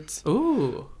shirts.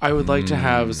 Ooh. I would like to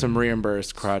have some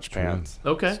reimbursed crotch pants.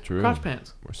 Okay. It's true. Crotch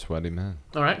pants. We're sweaty men.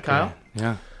 All right, Kyle.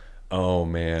 Yeah. Oh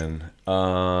man.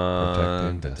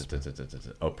 Protect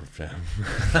Oh, protect.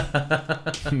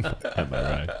 Am I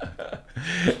right?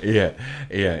 Yeah.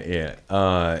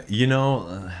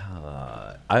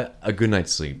 A good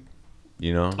night's sleep.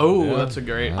 Oh, Yeah. that's a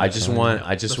great. I just want.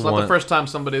 That's not the first time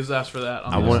somebody's asked for that.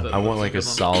 I want like a good one.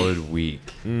 solid week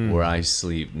where I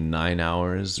sleep 9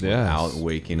 hours Yes. without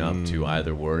waking up to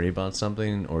either worry about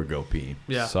something or go pee.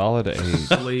 Yeah. Solid 8.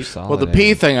 Sleep. Solid Well, the 8.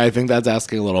 pee thing, I think that's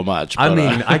asking a little much. I but,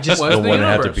 mean, I just Well, it's don't the want to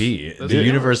have to universe. pee. That's The the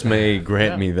universe may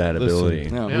grant Yeah. me that ability.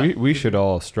 Listen, Yeah. we should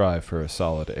all strive for a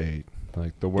solid 8.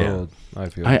 Like the world, I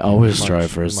feel. I always much- strive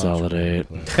for a much solid better 8.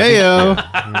 place. Heyo.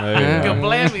 There you go.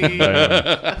 Kablammy.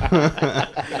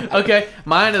 Okay,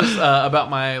 mine is about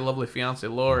my lovely fiance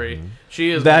Lori.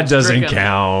 She is That doesn't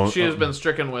count. She has been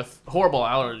stricken with horrible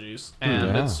allergies,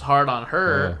 and Yeah. it's hard on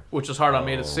her, Yeah. which is hard on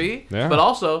me to see. Yeah. But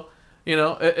also,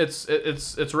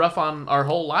 it's rough on our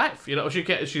whole life. She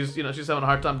can't. She's having a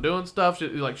hard time doing stuff.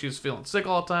 She's feeling sick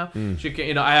all the time. She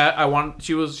can't.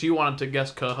 She wanted to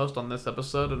guest co-host on this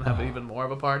episode and have even more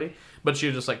of a party, but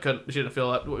she just couldn't. She didn't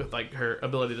feel that with her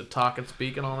ability to talk and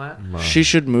speak and all that. She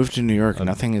should move to New York.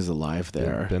 Nothing is alive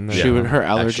there. Been there. She would. Her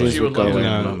Actually, allergies she would would go love in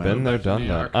to a go moment. Been there, back to done New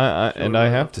that. York. And Sure. I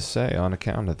have to say, on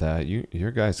account of that,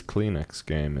 your guys' Kleenex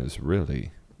game is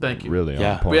really, Thank you. really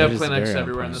Yeah. on point. We have It is Kleenex very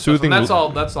everywhere in on this point. house, and Soothing- that's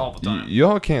all the time.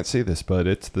 Y'all can't see this, but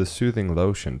it's the soothing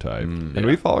lotion type, and Yeah.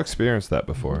 we've all experienced that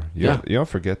before. Yeah. You don't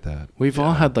forget that. We've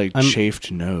all had I'm-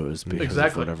 chafed nose because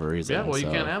Exactly. of whatever reason. Yeah, well, you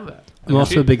so- can't have that. I'm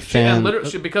also a big fan.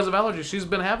 Because of allergies, she's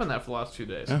been having that for the last 2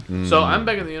 days. So I'm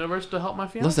begging the universe to help my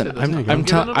fiance. Listen, this I'm time. I'm,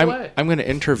 giving it I'm, away. I'm going to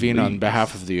intervene on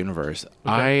behalf of the universe.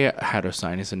 I had a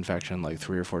sinus infection like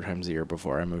 3 or 4 times a year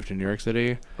before I moved to New York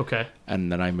City, Okay.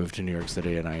 and then I moved to New York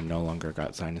City, and I no longer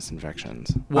got sinus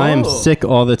infections. I am Whoa. sick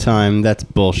all the time. That's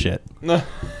bullshit. Okay.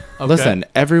 Listen,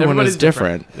 everyone Everybody's is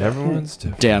different. Everyone's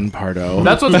different. Dan Pardo.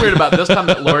 That's what's weird about this time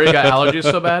that Lori got allergies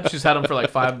so bad. She's had them for like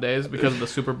 5 days because of the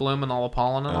super bloom and all the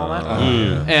pollen and all that.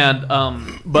 And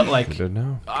but I like don't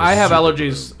know. I have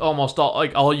allergies almost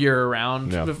all year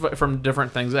round Yeah. from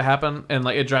different things that happen, and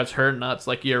like it drives her nuts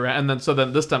like year round. And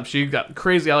then this time she got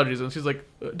crazy allergies, and she's like,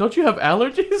 "Don't you have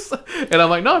allergies?" And I'm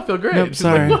like, "No, I feel great." Nope, She's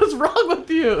sorry. like, "What is wrong with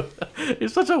you? You're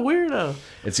such a weirdo."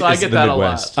 So I it's get the that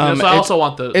Midwest. a lot. So I it's- also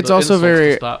want the it's the also insults to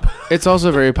very- stop. It's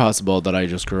also very possible that I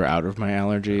just grew out of my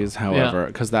allergies. However,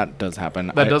 because that does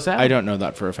happen. That does happen. I don't know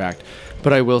that for a fact,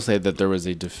 but I will say that there was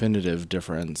a definitive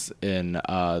difference in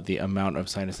the amount of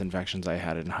sinus infections I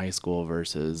had in high school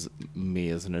versus me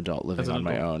as an adult living As an on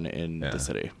my adult. own in Yeah. the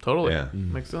city. Totally Yeah.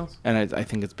 makes sense. And I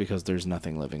think it's because there's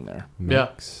nothing living there. Yeah.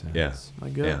 Makes sense. Yeah. My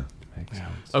God. Yeah. Makes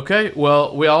sense. Okay,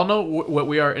 well, we all know what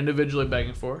we are individually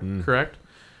begging for, correct?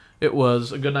 It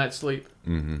was a good night's sleep.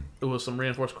 Mm-hmm. It was some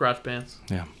reinforced crotch pants.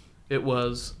 Yeah. It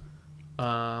was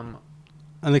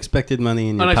Unexpected money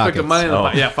in your unexpected pockets. money in the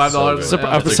pocket. Yeah, $5. so good. A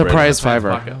That's a great surprise answer. fiver.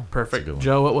 Pocket. That's a Perfect. good one.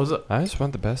 Joe, what was it? I just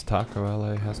want the best taco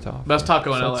LA has to offer. Best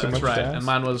taco in Is that LA. too That's much right. to ask? And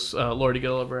mine was Lord to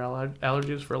get over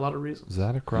allergies for a lot of reasons. Is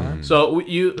that a crime? So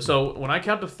so when I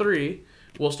count to 3,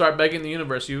 we'll start begging the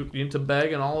universe. You need to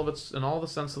beg in all the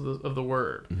sense of the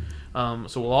word.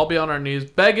 So we'll all be on our knees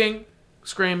begging,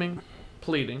 screaming,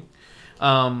 pleading.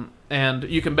 And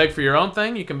you can beg for your own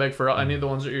thing. You can beg for any of the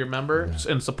ones that you remember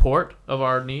in support of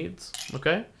our needs.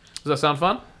 Okay? Does that sound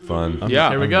fun? Fun. Yeah.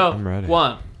 Here we go. I'm ready.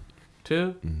 1,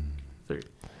 2, 3.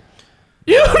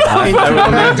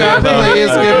 Please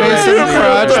give me some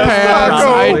crotch pants.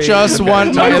 I just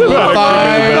want my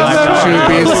thighs to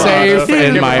be safe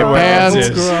in my pants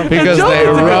because they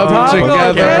rub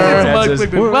together.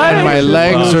 And my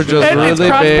legs are just really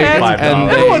big and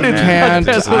they can't.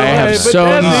 I have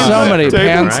sewn so many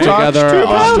pants together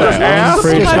on my own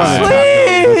free time,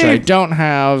 which I don't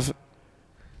have.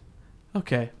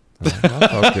 Okay.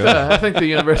 Oh, good. I think the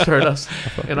universe heard us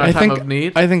in our time of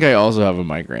need. I think I also have a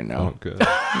migraine now. Oh, good.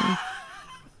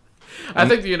 I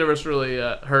think the universe really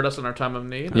heard us in our time of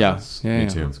need. Yeah. That's, Yeah, Me yeah.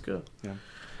 too. that's good.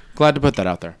 Glad to put that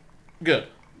out there. Good.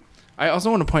 I also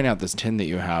want to point out this tin that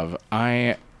you have.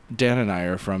 Dan and I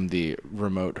are from the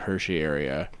remote Hershey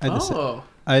area. I had the sa- Oh.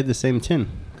 I had the same tin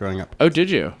growing up. Oh, did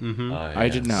you? I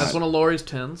did not. That's one of Lori's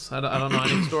tins. I don't know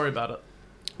any story about it.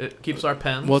 It keeps our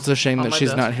pens. Well, it's a shame on that my she's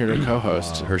desk. not here to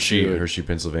co-host. Hershey,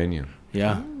 Pennsylvania.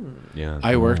 Yeah. Yeah.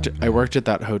 I worked at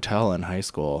that hotel in high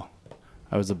school.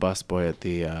 I was a busboy at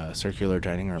the circular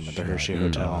dining room at the Hershey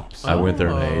Hotel. I went there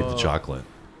and I ate the chocolate.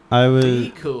 I was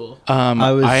Be cool.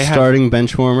 I was starting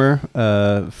bench warmer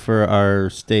for our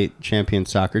state champion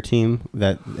soccer team.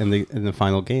 That in the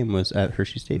final game was at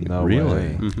Hershey Stadium. No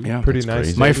Really? way. Yeah, Pretty That's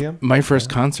nice crazy. stadium. My first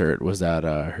concert was at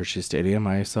Hershey Stadium.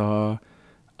 I saw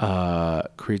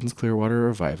Creedence Clearwater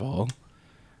Revival,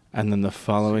 and then the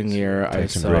following year I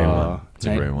It's a great saw one. It's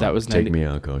a great one. that was Take 90 me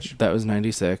out, coach. that was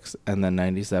 96, and then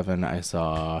 97 I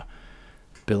saw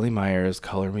Billy Myers,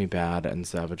 Color Me Bad, and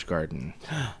Savage Garden.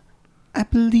 I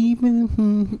believe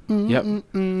in. Yep,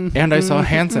 and I saw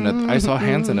Hanson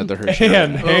at the Hershey.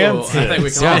 And Oh, I think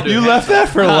we can all do You Hanson. left that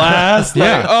for last.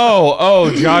 Yeah. Like,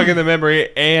 oh, jogging the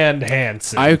memory and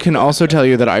Hanson. I can also tell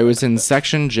you that I was in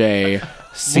Section J,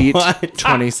 seat What?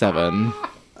 27.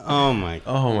 Oh my!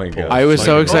 God. I was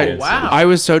so excited. Oh, wow. I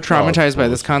was so traumatized by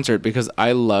this concert because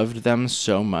I loved them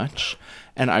so much,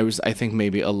 and I think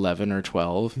maybe 11 or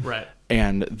 12. Right.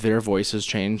 And their voices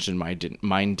changed and mine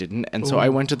didn't. And so I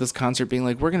went to this concert being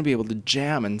like, we're going to be able to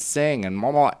jam and sing and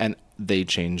blah, blah, and they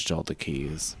changed all the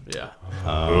keys. Yeah.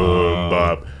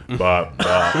 But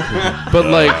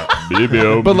like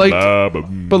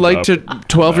to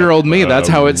 12-year-old me, that's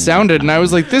how it sounded. And I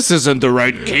was like, this isn't the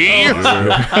right key.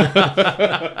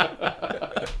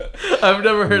 I've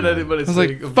never heard anybody was sing.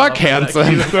 like, about fuck that Hanson.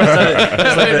 key.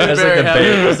 That made me very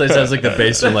happy. It sounds like the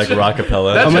bass from like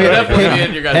rockapella. That Oh should my God. definitely be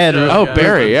in your guys' Ed, show. Oh, guys.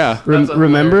 Barry, yeah. That's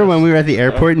Remember hilarious. when we were at the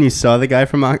airport and you saw the guy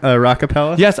from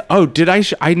Rockapella? Yes. Oh, did I?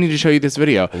 I need to show you this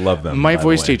video. Love them, My by the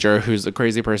voice way. teacher, who's a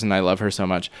crazy person, I love her so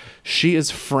much. She is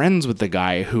friends with the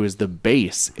guy who is the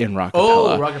bass in Rockapella.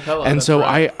 Oh, Rockapella, And that's so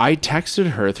right. I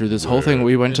texted her through this whole thing.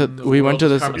 We went to World's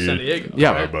this. Carmen San Diego.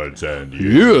 Yeah. right?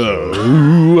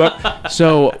 Yeah.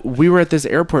 So we were at this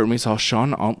airport and we saw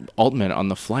Sean Altman on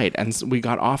the flight, and we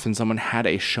got off and someone had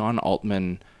a Sean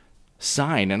Altman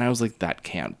sign, and I was like, that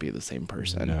can't be the same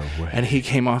person. No way. And he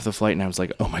came off the flight and I was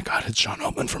like, oh my God, it's Sean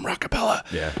Altman from Rockapella.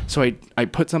 Yeah. So I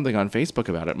put something on Facebook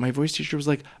about it. My voice teacher was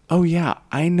like, oh yeah,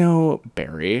 I know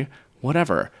Barry,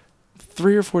 whatever.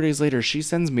 3 or 4 days later, she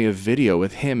sends me a video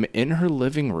with him in her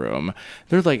living room.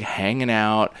 They're like hanging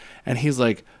out, and he's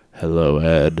like, hello,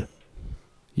 Ed.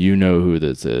 You know who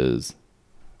this is.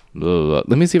 Blah, blah, blah.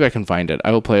 Let me see if I can find it.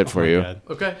 I will play it for you. God.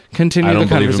 Okay. Continue I the don't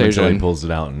believe him until he conversation. pulls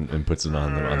it out and puts it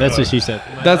on the That's what she said.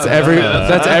 That's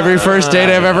every first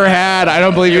date I've ever had. I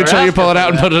don't believe you until you pull it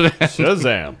out and put it in.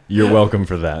 Shazam. You're welcome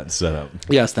for that setup.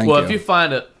 Yes, thank Well, you. if you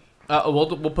find it, we'll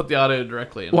put the audio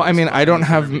directly in. Well, I mean, I don't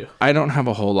have interview.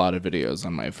 a whole lot of videos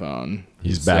on my phone.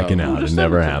 He's So- backing out. It Just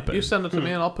never send it to me. happened. You send it to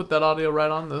me, and I'll put that audio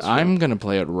right on this. I'm gonna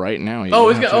play it right now. You Oh,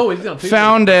 don't he's have gonna. to- Oh, he's gonna.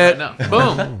 Found it. Right now.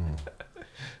 Boom.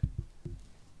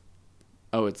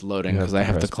 Oh, it's loading because I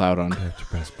have the cloud on. have to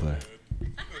press play.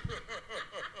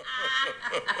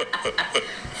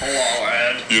 Hello,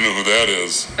 Ed. You know who that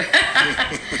is.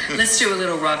 Let's do a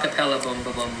little rockapella boom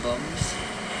boom boom booms.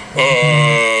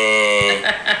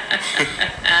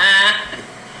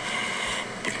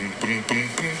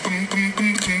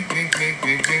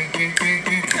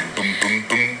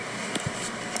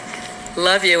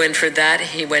 Love you, and for that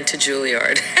he went to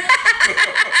Juilliard.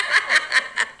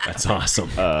 That's awesome.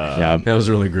 Yeah, that was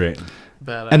really great.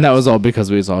 Badass. and that was all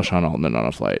because we saw Sean Altman on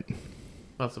a flight.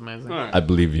 That's amazing. I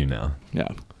believe you now. Yeah,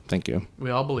 thank you. We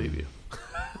all believe you.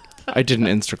 I didn't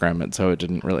Instagram it, so it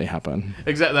didn't really happen.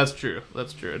 Exactly. That's true.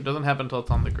 That's true. It doesn't happen until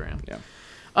it's on the gram. Yeah.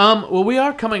 Well, we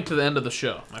are coming to the end of the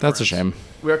show. my That's a friends. shame.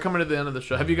 We are coming to the end of the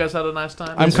show. Have you guys had a nice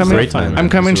time? I'm is coming. great time, I'm man.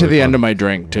 coming It's to really the end fun. of my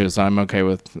drink too, so I'm okay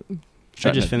with.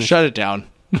 just finished. Shut it down.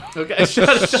 Okay. Shut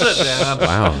it down.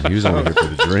 Wow, he was only here for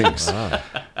the drinks.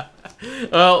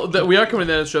 Well, we are coming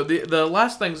to the end of the show. The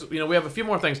last things, we have a few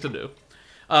more things to do.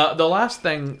 The last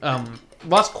thing,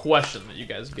 last question that you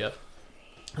guys get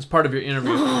as part of your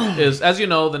interview is, as you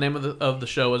know, the name of the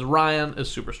show is Ryan is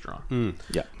Super Strong.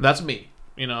 Yeah. That's me.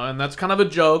 And that's kind of a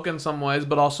joke in some ways,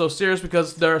 but also serious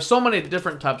because there are so many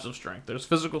different types of strength. There's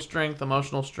physical strength,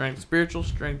 emotional strength, spiritual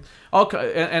strength,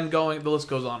 and going. The list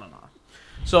goes on and on.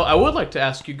 So I would like to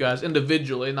ask you guys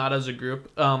individually, not as a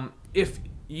group, if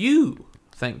you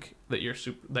think that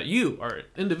you are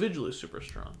individually super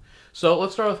strong. So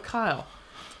let's start with Kyle.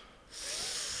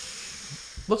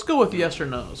 Let's go with yes or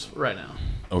no's right now.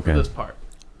 Okay. For this part.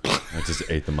 I just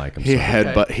ate the mic. I'm He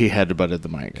sorry. he headbutted the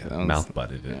mic. That was- Mouth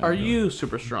butted it. Are you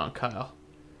super strong, Kyle?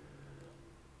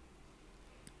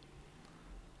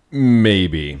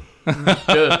 Maybe.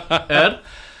 Good. Ed?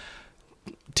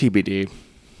 TBD.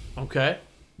 Okay.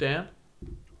 Dan?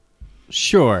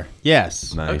 Sure.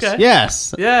 Yes. Nice. Okay.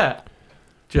 Yes. Yeah.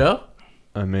 Joe?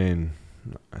 I mean,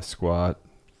 I squat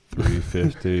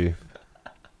 350,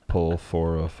 pull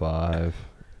 405,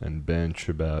 and bench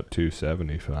about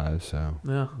 275. So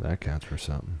Yeah. that counts for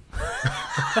something.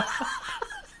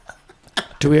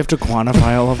 Do we have to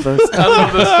quantify all of this? I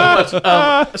love this so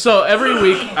much. So every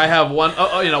week I have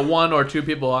one or two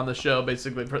people on the show,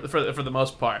 basically for the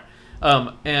most part,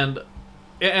 and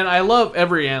I love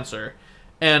every answer.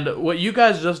 And what you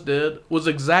guys just did was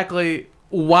exactly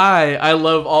why I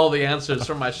love all the answers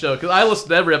from my show, because I listen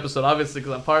to every episode, obviously,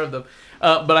 because I'm part of them.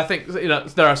 But I think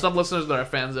there are some listeners that are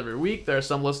fans every week. There are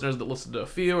some listeners that listen to a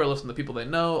few or listen to people they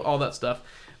know, all that stuff.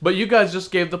 But you guys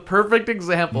just gave the perfect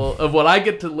example of what I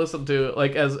get to listen to,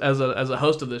 like as a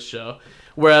host of this show.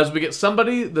 Whereas we get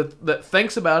somebody that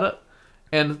thinks about it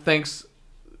and thinks,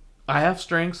 I have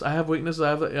strengths, I have weaknesses.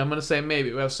 I'm going to say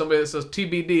maybe. We have somebody that says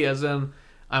TBD, as in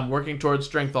I'm working towards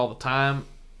strength all the time.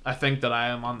 I think that I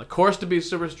am on the course to be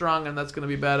super strong, and that's going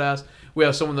to be badass. We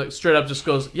have someone that straight up just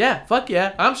goes, yeah, fuck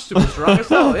yeah, I'm super strong as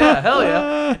hell. Yeah, hell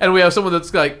yeah. And we have someone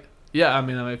that's like, yeah, I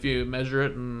mean, if you measure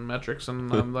it in metrics,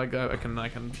 and I'm like, I can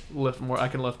lift more. I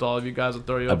can lift all of you guys and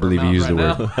throw you. I over believe a you used the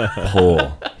mountain word right now.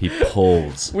 pull. He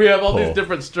pulls. We have all Pull. these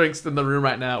different strengths in the room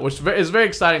right now, which is very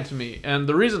exciting to me. And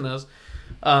the reason is,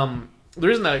 the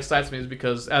reason that excites me is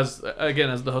because, as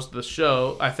the host of this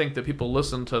show, I think that people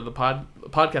listen to the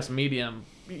podcast medium.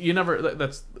 You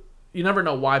never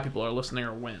know why people are listening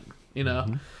or when. You know.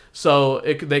 Mm-hmm. So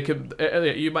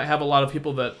you might have a lot of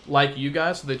people that like you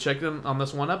guys, so they check in on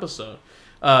this one episode,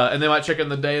 and they might check in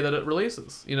the day that it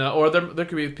releases, or there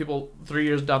could be people 3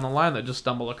 years down the line that just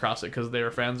stumble across it because they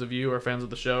were fans of you or fans of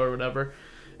the show or whatever,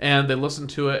 and they listen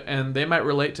to it and they might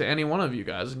relate to any one of you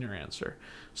guys in your answer.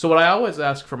 So what I always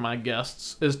ask from my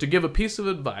guests is to give a piece of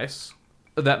advice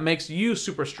that makes you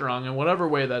super strong in whatever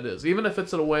way that is, even if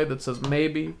it's in a way that says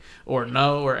maybe or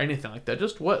no or anything like that.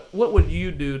 Just what would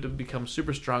you do to become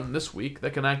super strong this week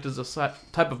that can act as a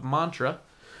type of mantra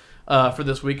for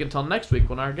this week until next week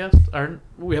when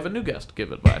we have a new guest to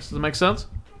give advice. Does it make sense?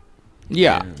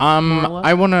 Yeah.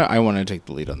 I wanna take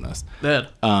the lead on this. Ed.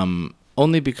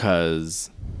 Only because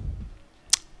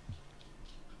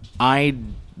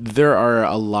there are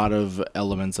a lot of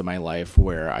elements of my life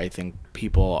where I think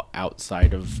people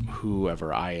outside of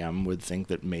whoever I am would think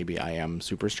that maybe I am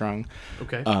super strong.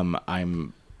 Okay.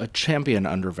 I'm a champion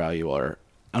undervaluer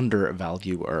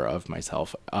of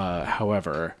myself.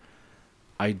 However,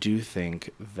 I do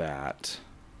think that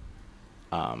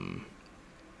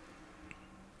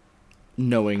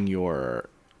knowing your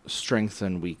strengths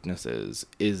and weaknesses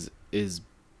is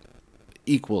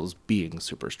equals being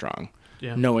super strong.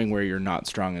 Yeah. Knowing where you're not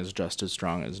strong is just as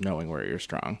strong as knowing where you're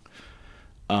strong.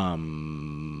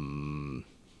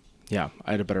 Yeah,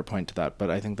 I had a better point to that, but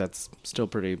I think that's still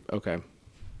pretty okay.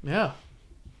 Yeah.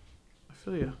 I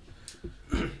feel you.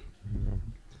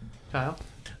 Kyle?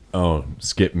 Oh,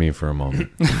 skip me for a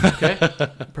moment. Okay.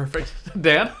 Perfect.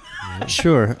 Dan?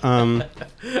 Sure.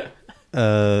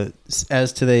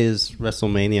 As today is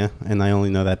WrestleMania, and I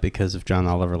only know that because of John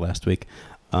Oliver last week,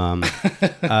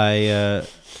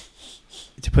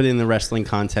 to put it in the wrestling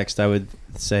context, I would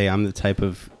say I'm the type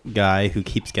of guy who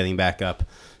keeps getting back up.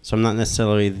 So I'm not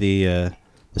necessarily the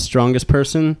strongest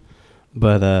person,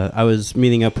 but I was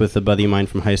meeting up with a buddy of mine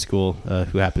from high school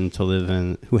who happens to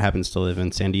live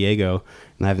in San Diego,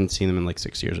 and I haven't seen him in like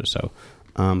 6 years or so.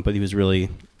 But he was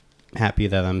really happy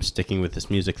that I'm sticking with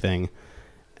this music thing,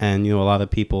 and a lot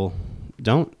of people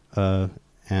don't,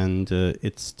 and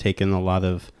it's taken a lot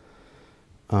of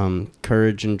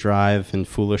courage and drive and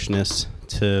foolishness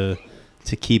to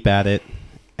keep at it,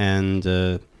 and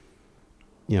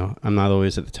I'm not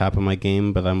always at the top of my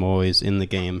game, but I'm always in the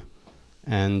game,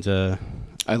 and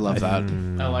I love that.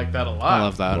 I like that a lot. I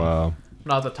love that. Wow. I'm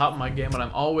not at the top of my game, but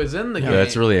I'm always in the game.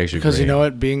 That's really actually because great. you know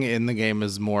what, being in the game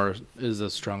is a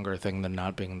stronger thing than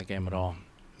not being in the game at all.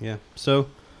 Yeah. So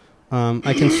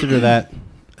I consider that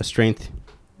a strength.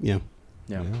 Yeah.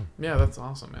 Yeah, that's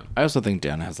awesome, man. I also think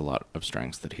Dan has a lot of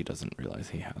strengths that he doesn't realize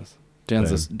he has.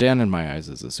 Dan in my eyes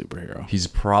is a superhero. He's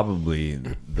probably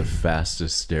the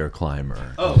fastest stair climber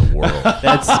in the world.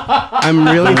 I'm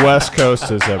really The West Coast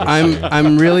has ever seen.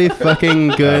 I'm really fucking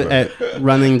good at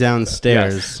running down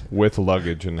stairs. Yes, with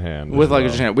luggage in hand. With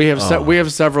luggage in hand. We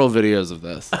have several videos of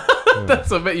this.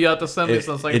 That's a bit. You have to send me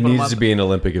some. So I It can put them needs on to be an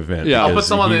Olympic event. Yeah. I'll put because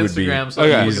some on he the would be Instagram so Okay.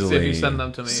 you can see if easily you send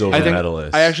them to me. silver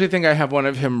medalist. I actually think I have one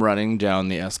of him running down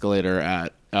the escalator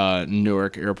at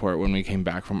Newark Airport when we came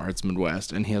back from Arts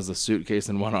Midwest, and he has a suitcase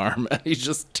in one arm, and he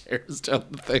just tears down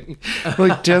the thing.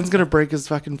 Like, Dan's gonna break his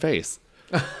fucking face.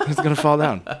 He's gonna fall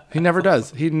down. He never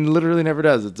does. He literally never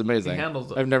does. It's amazing. He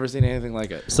handles it. I've never seen anything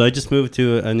like it. So I just moved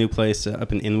to a new place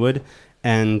up in Inwood,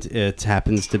 and it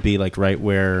happens to be like right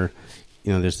where,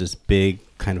 there's this big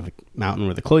kind of mountain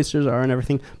where the cloisters are and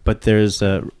everything. But there's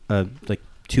like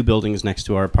 2 buildings next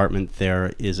to our apartment.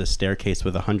 There is a staircase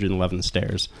with 111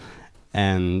 stairs,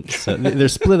 and so they're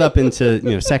split up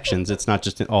into sections. It's not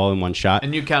just all in one shot.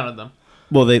 And you counted them.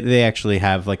 Well, they actually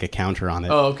have like a counter on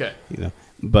it. Oh, okay.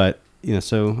 But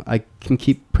so I can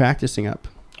keep practicing up.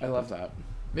 I love that.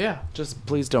 Yeah. Just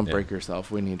please don't break yourself.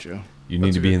 We need you. You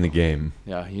need to be in the game.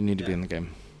 Yeah, you need to be in the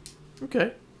game.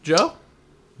 Okay. Joe?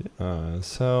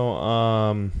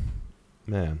 Man,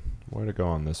 where to go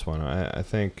on this one? I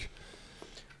think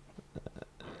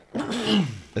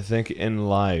in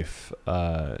life,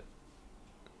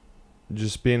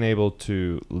 just being able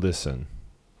to listen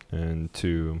and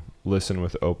to listen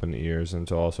with open ears and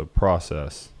to also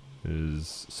process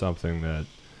is something that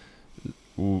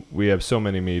we have so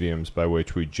many mediums by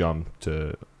which we jump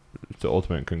to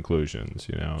ultimate conclusions,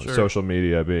 Sure. Social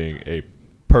media being a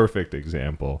perfect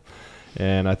example.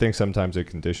 And I think sometimes it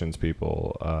conditions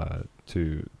people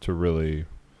to really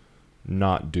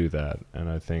not do that. And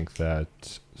I think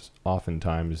that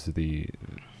oftentimes the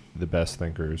best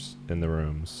thinkers in the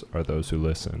rooms are those who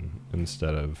listen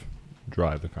instead of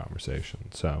drive the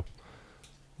conversation. So,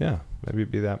 yeah, maybe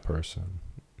be that person.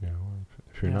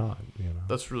 If you're not,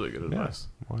 That's really good advice.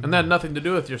 why And that had not? nothing to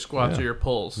do with your squats or your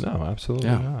pulls. No, absolutely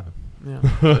Yeah. not. Yeah.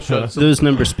 That shows some- Those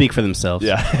numbers speak for themselves.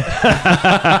 Yeah.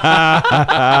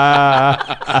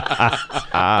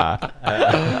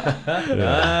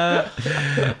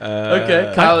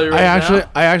 Okay, Kyle, are you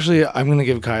ready I'm gonna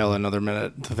give Kyle another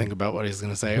minute to think about what he's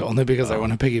gonna say, only because I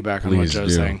want to piggyback on what Please Joe's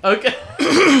do. saying. now? Okay.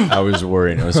 I was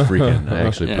worrying. I was freaking. I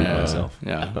actually pooped myself.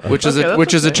 Yeah, which is Okay, a,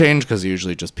 which that's is a okay. change because he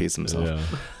usually just pees himself. Yeah.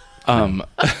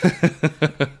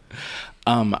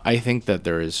 I think that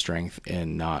there is strength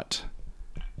in not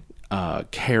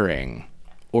caring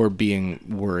or being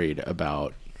worried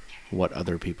about what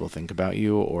other people think about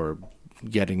you, or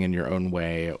getting in your own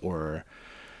way, or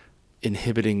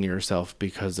inhibiting yourself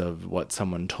because of what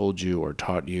someone told you or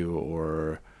taught you,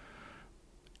 or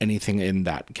anything in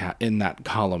that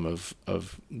column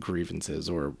of grievances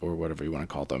or whatever you want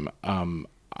to call them.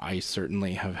 I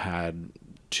certainly have had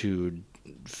to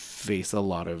face a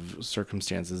lot of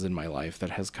circumstances in my life that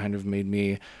has kind of made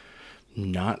me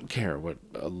not care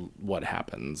what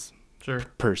happens. Sure.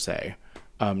 Per se.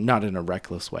 Not in a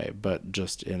reckless way, but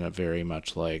just in a very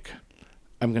much like,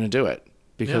 I'm going to do it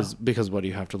because what do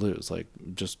you have to lose? Like,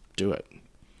 just do it.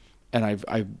 And I've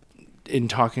in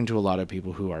talking to a lot of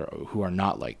people who are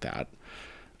not like that,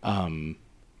 I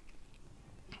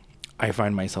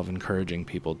find myself encouraging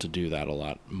people to do that a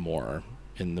lot more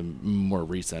in the more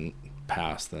recent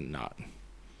past than not,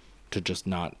 to just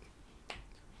not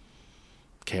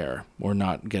care or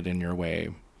not get in your way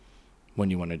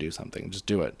when you want to do something. Just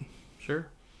do it. Sure.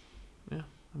 Yeah,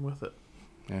 I'm with it.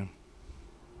 Yeah.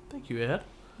 Thank you, Ed.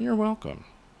 You're welcome,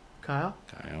 Kyle.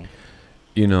 Kyle.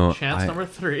 Chance number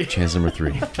 3. Chance number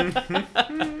 3.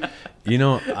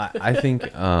 I think,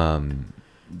 I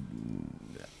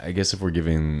guess if we're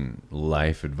giving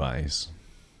life advice,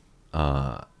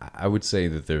 I would say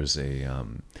that there's a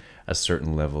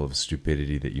certain level of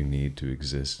stupidity that you need to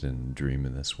exist and dream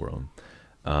in this world.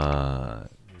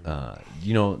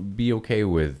 Be okay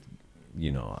with,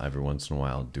 every once in a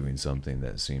while doing something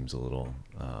that seems a little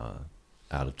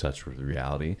out of touch with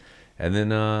reality, and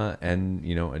then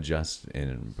adjust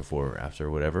in before or after or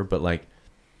whatever. But like,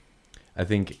 I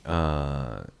think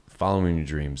following your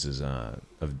dreams is a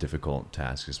difficult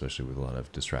task, especially with a lot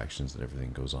of distractions that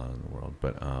everything goes on in the world.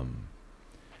 But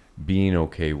being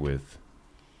okay with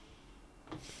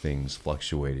things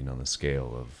fluctuating on the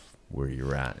scale of where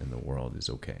you're at in the world is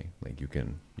okay. Like you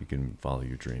can follow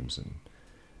your dreams and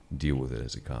deal with it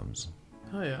as it comes.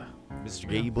 Oh, yeah. Mr.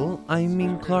 Gable,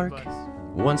 Clark,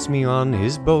 wants me on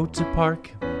his boat to park.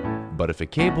 But if a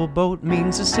cable boat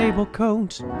means a stable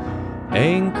coat,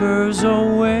 anchors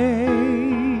away.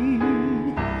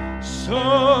 So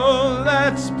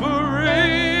let's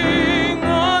bring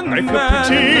on the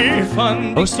man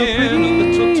fun Oh, so begin. A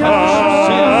little touch of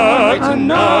sin, wait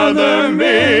another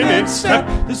minute. Step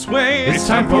this way, it's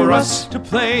time for us to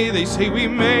play. They say we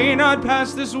may not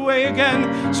pass this way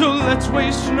again, so let's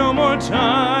waste no more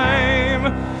time.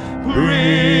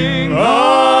 Bring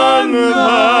on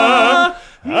the...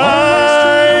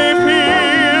 I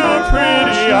feel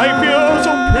pretty, I feel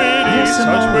so pretty.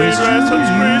 Such great dress, such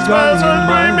great smiles on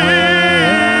my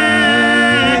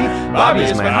mane. Bobby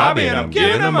is my hobby and I'm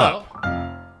giving him up.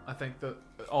 I think that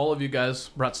all of you guys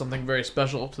brought something very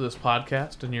special to this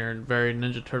podcast in your very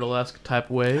Ninja Turtle-esque type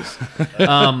ways.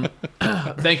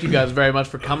 Thank you guys very much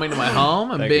for coming to my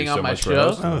home and being on my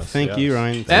show. Oh, thank you,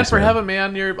 Ryan. And for having me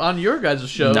on your guys'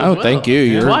 show. No, as well. thank you.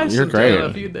 You're great. In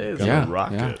a few days. Yeah.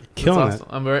 Killing That's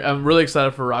awesome. I'm really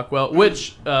excited for Rockwell,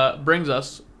 which brings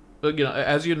us.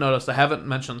 As you noticed, I haven't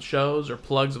mentioned shows or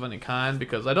plugs of any kind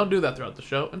because I don't do that throughout the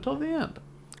show until the end.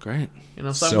 Great. So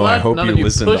I'm So glad I hope none you of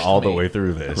listened pushed all the me. way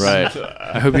through this. Right.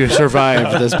 I hope you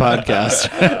survived this podcast.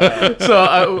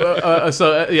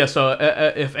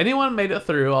 If anyone made it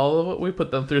through all of what we put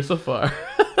them through so far,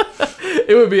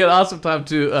 it would be an awesome time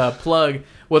to plug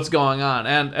what's going on.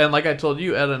 And like I told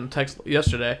you, Ed, in text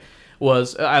yesterday,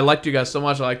 was I liked you guys so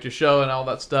much. I liked your show and all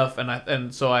that stuff.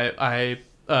 So I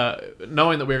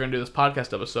knowing that we were going to do this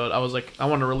podcast episode, I was like, I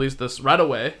want to release this right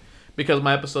away because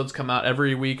my episodes come out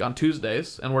every week on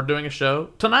Tuesdays, and we're doing a show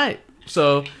tonight.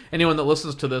 So anyone that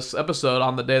listens to this episode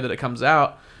on the day that it comes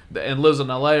out and lives in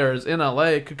LA or is in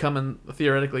LA could come and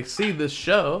theoretically see this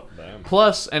show. Damn.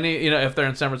 Plus, if they're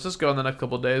in San Francisco in the next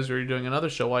couple of days, or you're doing another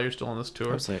show while you're still on this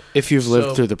tour. If you've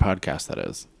lived through the podcast, that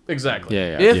is. Exactly.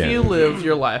 Yeah. If you live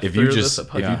your life If through you just this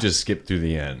if you just skip through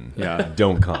the end,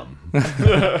 don't come.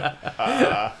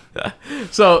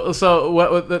 So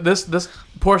what this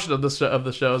portion of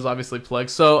the show is obviously plugged.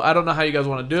 So I don't know how you guys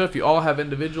want to do it. If you all have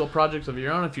individual projects of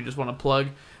your own, if you just want to plug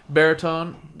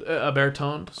Baritoned,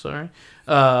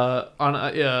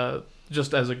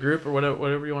 just as a group or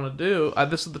whatever you want to do,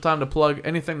 this is the time to plug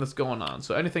anything that's going on.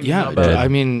 So anything. Yeah, you know about. I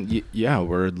mean,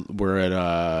 we're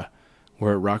at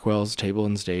Rockwell's Table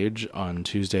and Stage on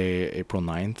Tuesday, April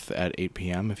 9th at 8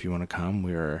 p.m. If you want to come,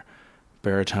 we're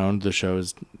Baritoned. The show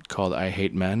is called I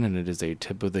Hate Men, and it is a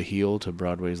tip of the heel to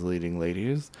Broadway's leading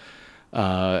ladies.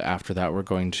 After that, we're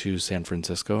going to San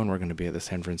Francisco, and we're going to be at the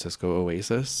San Francisco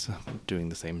Oasis doing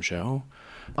the same show.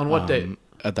 On what date?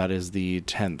 That is the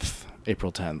 10th,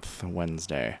 April 10th,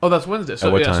 Wednesday. Oh, that's Wednesday.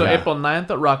 So what time? So April 9th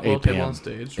at Rockwell 8 Table p.m. on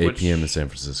Stage. 8 p.m. in San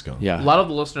Francisco. Yeah. A lot of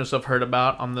the listeners have heard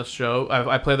about on this show.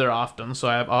 I play there often, so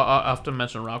I often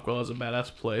mention Rockwell as a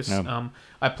badass place. Yeah.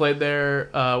 I played there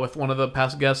with one of the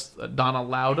past guests, Donna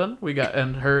Loudon. We got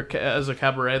and her as a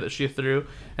cabaret that she threw,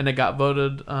 and it got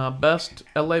voted best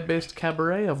LA-based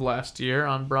cabaret of last year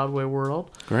on Broadway World.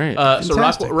 Great. So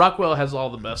Rockwell has all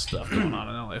the best stuff going on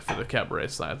in LA for the cabaret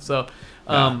side. So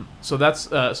come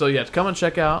and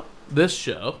check out this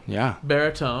show. Yeah.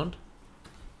 Baritoned.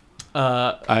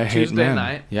 I Hate Tuesday Men.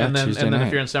 night. Yeah, and then Tuesday if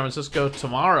night. you're in San Francisco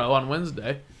tomorrow on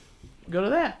Wednesday, go to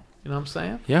that. You know what I'm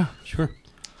saying? Yeah. Sure.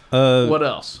 What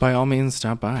else? By all means,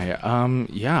 stop by.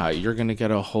 You're gonna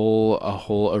get a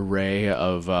whole array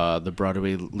of the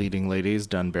Broadway leading ladies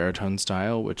done baritone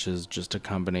style, which is just a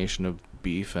combination of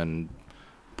beef and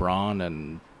brawn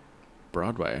and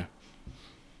Broadway.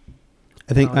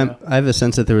 I think I have a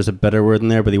sense that there was a better word in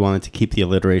there, but he wanted to keep the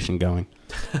alliteration going.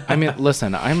 I mean,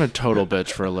 listen, I'm a total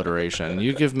bitch for alliteration.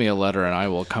 You give me a letter, and I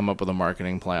will come up with a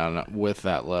marketing plan with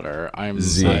that letter. I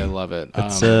love it.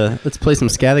 Let's play some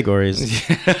categories.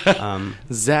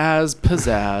 Zazz,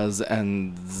 pizzazz,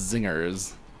 and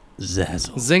zingers.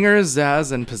 Zazzle. Zingers,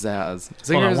 zazz, and pizzazz.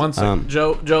 Zingers. Hold on one second.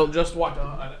 Joe, just walked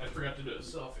on. I forgot to do a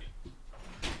selfie.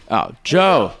 Oh,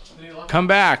 Joe, come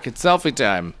back. It's selfie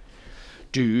time.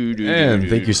 And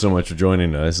thank you so much for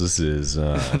joining us. This is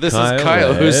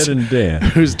Kyle, Ed, and Dan,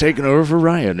 who's taken over for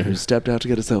Ryan, who stepped out to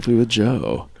get a selfie with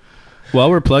Joe. While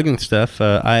we're plugging stuff,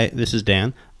 this is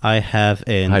Dan. I have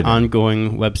an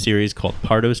ongoing web series called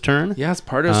Pardo's Turn. Yes,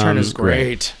 Pardo's Turn is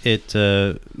great. It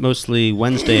mostly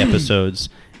Wednesday episodes,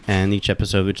 and each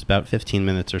episode, which is about 15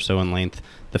 minutes or so in length.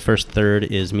 The first third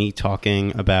is me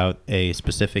talking about a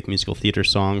specific musical theater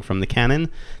song from the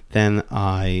canon. Then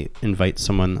I invite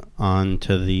someone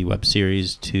onto the web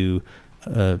series to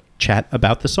chat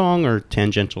about the song or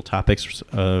tangential topics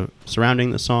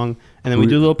surrounding the song, and then we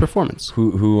do a little performance.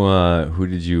 Who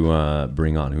did you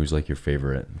bring on? Who's like your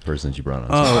favorite person that you brought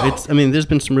on? There's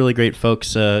been some really great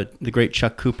folks. The great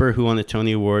Chuck Cooper, who won the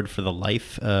Tony Award for The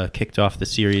Life, kicked off the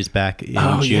series back in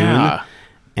June. Yeah.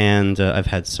 And I've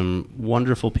had some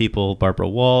wonderful people, Barbara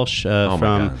Walsh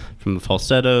from the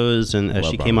Falsettos, and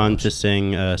she came on to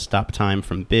sing Stop Time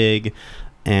from Big,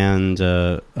 and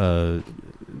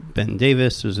Ben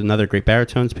Davis was another great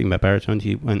baritone. Speaking about baritone,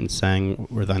 he went and sang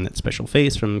We're Thine That Special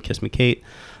Face from Kiss Me Kate.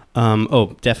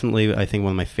 Definitely, I think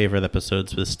one of my favorite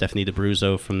episodes was Stephanie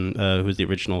DeBruzzo from who's the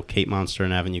original Kate Monster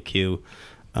in Avenue Q.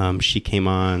 She came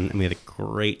on and we had a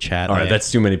great chat. All right,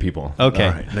 that's too many people. Okay.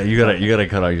 All right. No, you gotta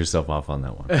cut yourself off on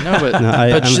that one. No, but,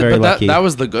 I'm very lucky. That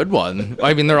was the good one.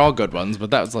 I mean, they're all good ones, but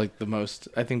that was like the most.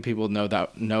 I think people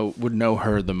would know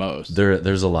her the most.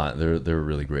 There's a lot. They're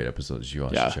really great episodes. You all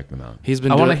should check them out. He's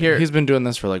been. He's been doing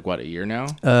this for like what, a year now?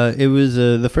 It was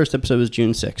the first episode was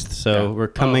June 6th, so we're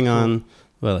coming on.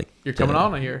 Well, like you're coming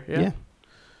on here. Yeah.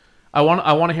 I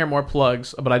want to hear more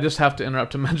plugs, but I just have to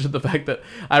interrupt to mention the fact that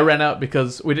I ran out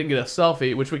because we didn't get a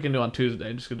selfie, which we can do on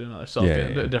Tuesday. Just go do another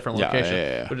selfie at a different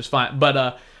location, which is fine.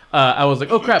 But I was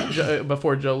like, oh crap!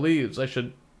 Before Joe leaves, I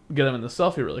should get him in the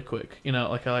selfie really quick,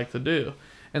 like I like to do.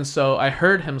 And so I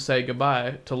heard him say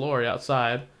goodbye to Lori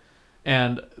outside,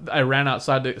 and I ran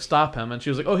outside to stop him, and she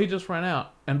was like, oh, he just ran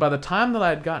out. And by the time that I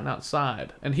had gotten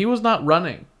outside, and he was not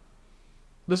running.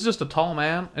 This is just a tall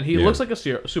man, and he looks like a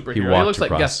superhero. He looks like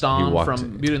Gaston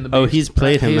from Beauty and the Beast. Oh, he's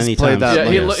played him many times. That's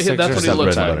what he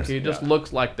looks like. He just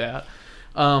looks like that.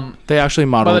 They actually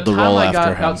modeled the role after him. By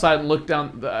the time I got outside and looked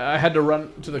down, I had to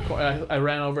run to the corner. I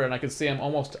ran over, and I could see him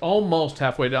almost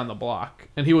halfway down the block,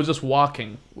 and he was just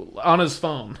walking on his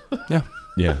phone. Yeah.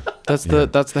 Yeah, that's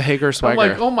the Hager swagger. I'm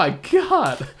like, oh my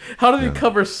god, how did he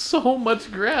cover so much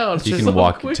ground? He can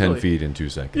walk 10 feet in 2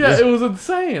 seconds. Yeah, it was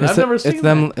insane. I've never seen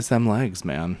that. It's them legs,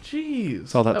 man. Jeez,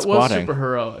 it's all that was squatting. Super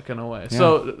heroic in a way. Yeah.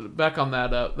 So back on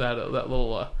that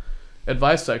little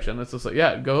advice section, it's just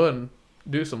like, go and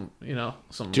do some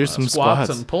squats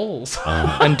and pulls,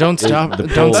 and don't stop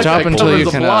until you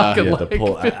can. The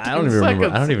pull. I don't even remember.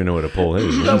 I don't even know what a pull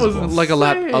is. That was like a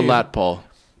lat pull.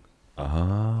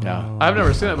 Yeah, I've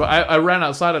never seen it, but I ran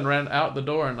outside and ran out the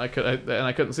door, and I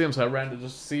couldn't see him, so I ran to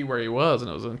just see where he was,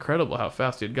 and it was incredible how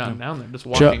fast he had gotten down there, just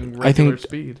walking regular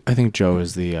speed. I think Joe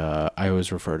is I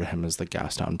always refer to him as the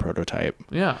Gaston prototype.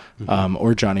 Yeah.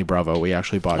 Or Johnny Bravo. We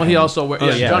actually bought. Well, him. he also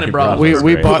Johnny Bravo.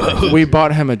 We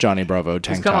bought him a Johnny Bravo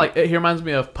tank. It's kind of like he reminds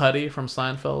me of Putty from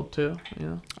Seinfeld too.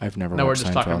 I've never. No, we're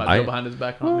just talking about Joe behind his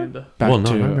back. I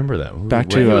remember that. Back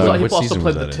to he also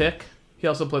played the Tick. He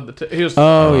also played the. He was.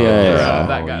 Yeah.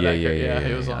 That guy. Yeah.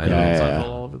 He was on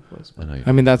all over the place.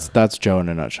 I mean, that's Joe in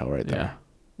a nutshell, right there. Yeah.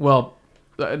 Well,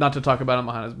 not to talk about him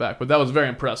behind his back, but that was very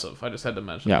impressive. I just had to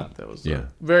mention that. That was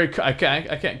very. I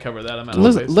can't cover that amount.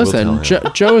 Listen,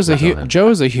 Joe is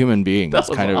a human being.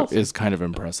 That's is kind of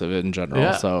impressive in general.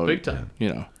 Yeah, so big time.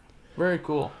 Very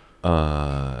cool.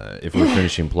 If we're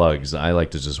finishing plugs, I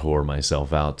like to just whore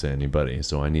myself out to anybody,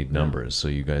 so I need numbers. So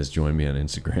you guys join me on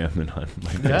Instagram and on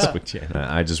my Facebook channel.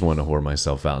 I just want to whore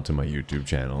myself out to my YouTube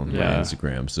channel and my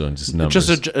Instagram. So just numbers.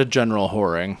 Just a general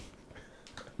whoring.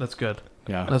 That's good.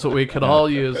 Yeah, that's what we could all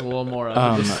use a little more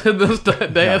of this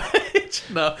day and age.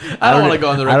 No, I don't want to go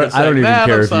on the record. I don't even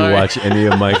care if you watch any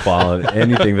of my quality,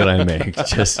 anything that I make.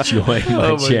 Just join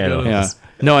my channel. Yeah.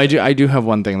 No, I do have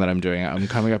one thing that I'm doing. I'm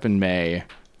coming up in May.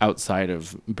 Outside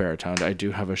of Baritoned, I do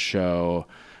have a show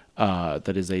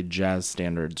that is a jazz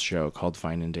standards show called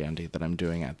Fine and Dandy that I'm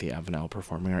doing at the Avenel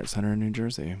Performing Arts Center in New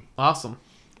Jersey. Awesome.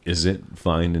 Is it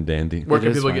Fine and Dandy? Where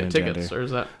can people get tickets, dandy. Or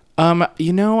is that?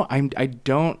 I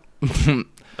don't.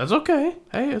 That's okay.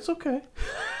 Hey, it's okay.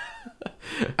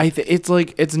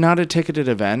 It's not a ticketed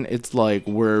event. It's like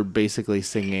we're basically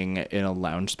singing in a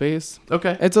lounge space.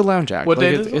 Okay. It's a lounge act. What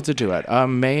date is it? It's a duet.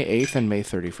 May 8th and May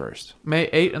 31st. May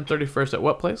 8th and 31st at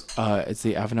what place? It's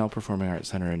the Avenel Performing Arts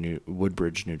Center in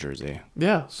Woodbridge, New Jersey.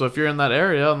 Yeah. So if you're in that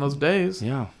area on those days,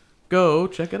 go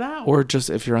check it out. Or just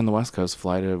if you're on the West Coast,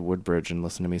 fly to Woodbridge and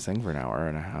listen to me sing for an hour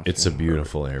and a half. It's a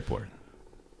beautiful airport.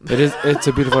 It is. It's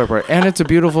a beautiful airport, and it's a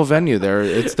beautiful venue. There,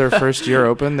 it's their first year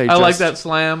open. I like that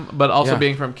slam, but also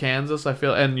being from Kansas, I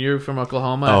feel, and you're from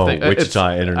Oklahoma. Oh, I think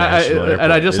Wichita International Airport.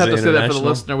 And I just have to say that for the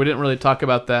listener, we didn't really talk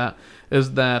about that.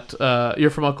 Is that you're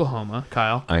from Oklahoma,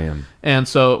 Kyle? I am, and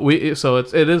so it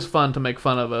is fun to make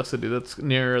fun of a city that's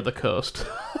near the coast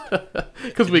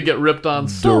because we get ripped on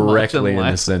so directly much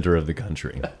in the center of the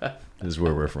country. Is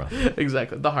where we're from.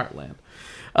 Exactly, the heartland.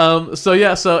 So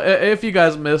if you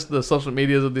guys missed the social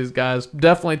medias of these guys,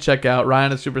 definitely check out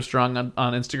Ryan is Super Strong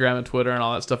on Instagram and Twitter and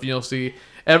all that stuff. And you'll see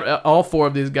all four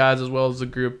of these guys as well as the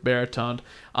group Baritoned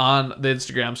on the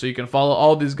Instagram. So you can follow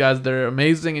all these guys. They're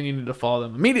amazing and you need to follow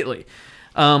them immediately.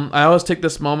 I always take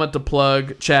this moment to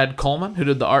plug Chad Coleman, who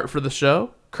did the art for the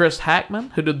show. Chris Hackman,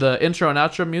 who did the intro and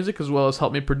outro music, as well as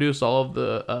helped me produce all of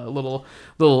the little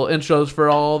intros for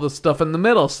all the stuff in the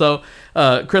middle. So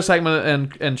Chris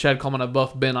Hackman and Chad Coleman have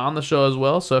both been on the show as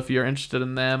well. So if you're interested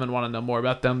in them and want to know more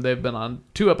about them, they've been on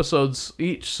 2 episodes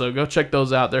each. So go check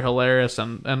those out. They're hilarious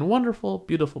and wonderful,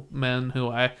 beautiful men who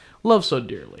I love so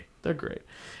dearly. They're great.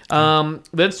 The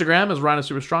Instagram is Ryan is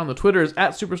Super Strong. The Twitter is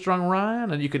at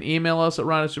SuperStrongRyan, and you can email us at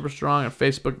Ryan is Super Strong, and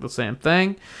Facebook the same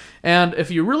thing. And if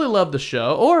you really love the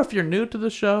show, or if you're new to the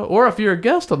show, or if you're a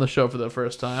guest on the show for the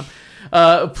first time,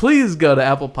 please go to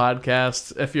Apple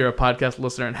Podcasts if you're a podcast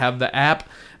listener and have the app.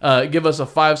 Give us a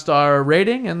 5-star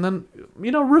rating, and then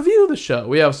review the show.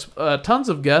 We have tons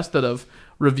of guests that have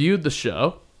reviewed the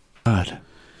show. God,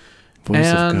 voice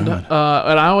of God.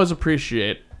 And I always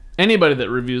appreciate anybody that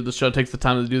reviews the show, takes the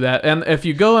time to do that. And if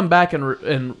you go back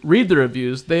and read the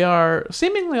reviews, they are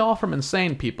seemingly all from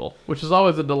insane people, which is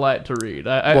always a delight to read.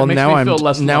 It makes me feel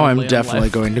less now lonely I'm definitely in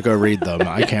life. going to go read them.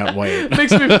 I can't wait.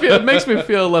 It makes me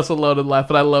feel less alone in life,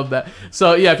 but I love that.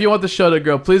 So yeah, if you want the show to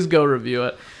grow, please go review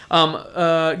it.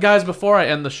 Guys, before I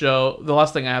end the show, the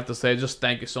last thing I have to say is just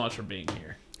thank you so much for being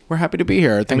here. We're happy to be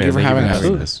here. Thank you for having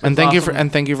us. And thank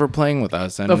you for playing with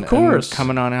us. And, of course, and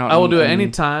coming on out. I will do it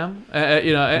anytime.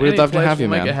 We'd love to have you,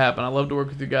 make man. it happen. I love to work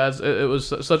with you guys. It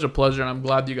was such a pleasure, and I'm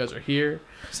glad you guys are here.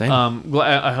 Same.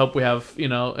 I hope we have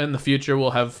in the future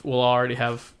we'll already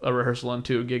have a rehearsal and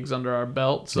 2 gigs under our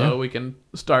belt, so we can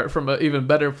start from an even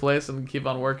better place and keep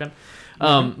on working.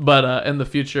 But in the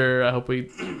future, I hope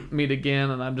we meet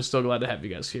again, and I'm just so glad to have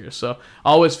you guys here. So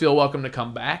always feel welcome to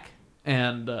come back.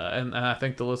 And I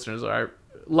think the listeners are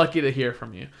lucky to hear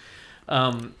from you.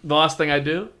 The last thing I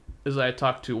do is I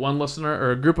talk to one listener or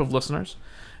a group of listeners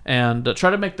and try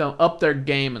to make them up their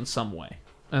game in some way.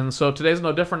 And so today's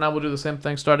no different. I will do the same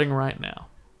thing starting right now.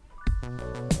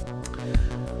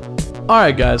 All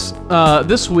right, guys.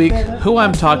 This week, who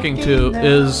I'm talking to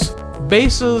is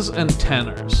basses and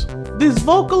tenors. These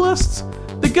vocalists,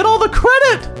 they get all the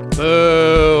credit.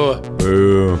 Boo.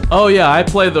 Boo. Oh yeah, I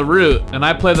play the root and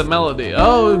I play the melody.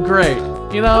 Oh great,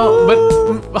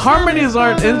 but harmonies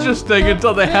aren't interesting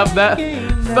until they have that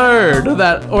third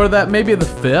or that maybe the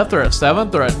 5th or a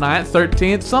 7th or a 9th,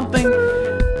 13th, something.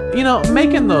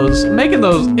 Making those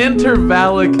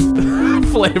intervallic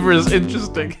flavors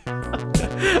interesting.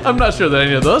 I'm not sure that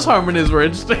any of those harmonies were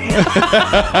interesting,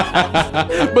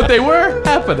 but they were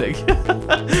happening.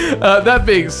 That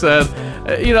being said,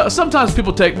 sometimes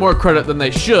people take more credit than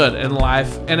they should in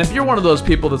life, and if you're one of those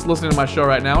people that's listening to my show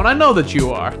right now, and I know that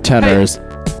you are, tenors,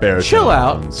 hey, chill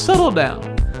out, settle down,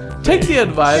 take the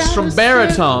advice from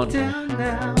Baritoned.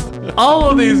 All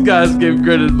of these guys give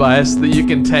good advice that you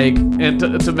can take and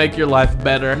to make your life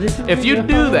better. If you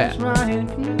do that,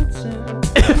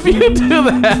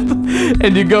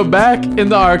 and you go back in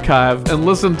the archive and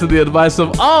listen to the advice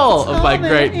of all of my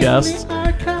great guests,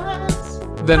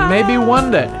 then maybe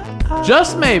one day,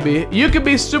 just maybe, you could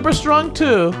be super strong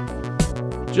too,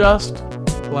 just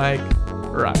like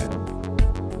Ryan.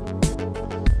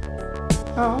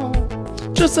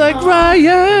 Just like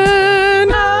Ryan.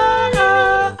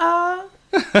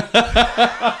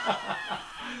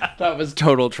 That was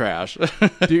total trash.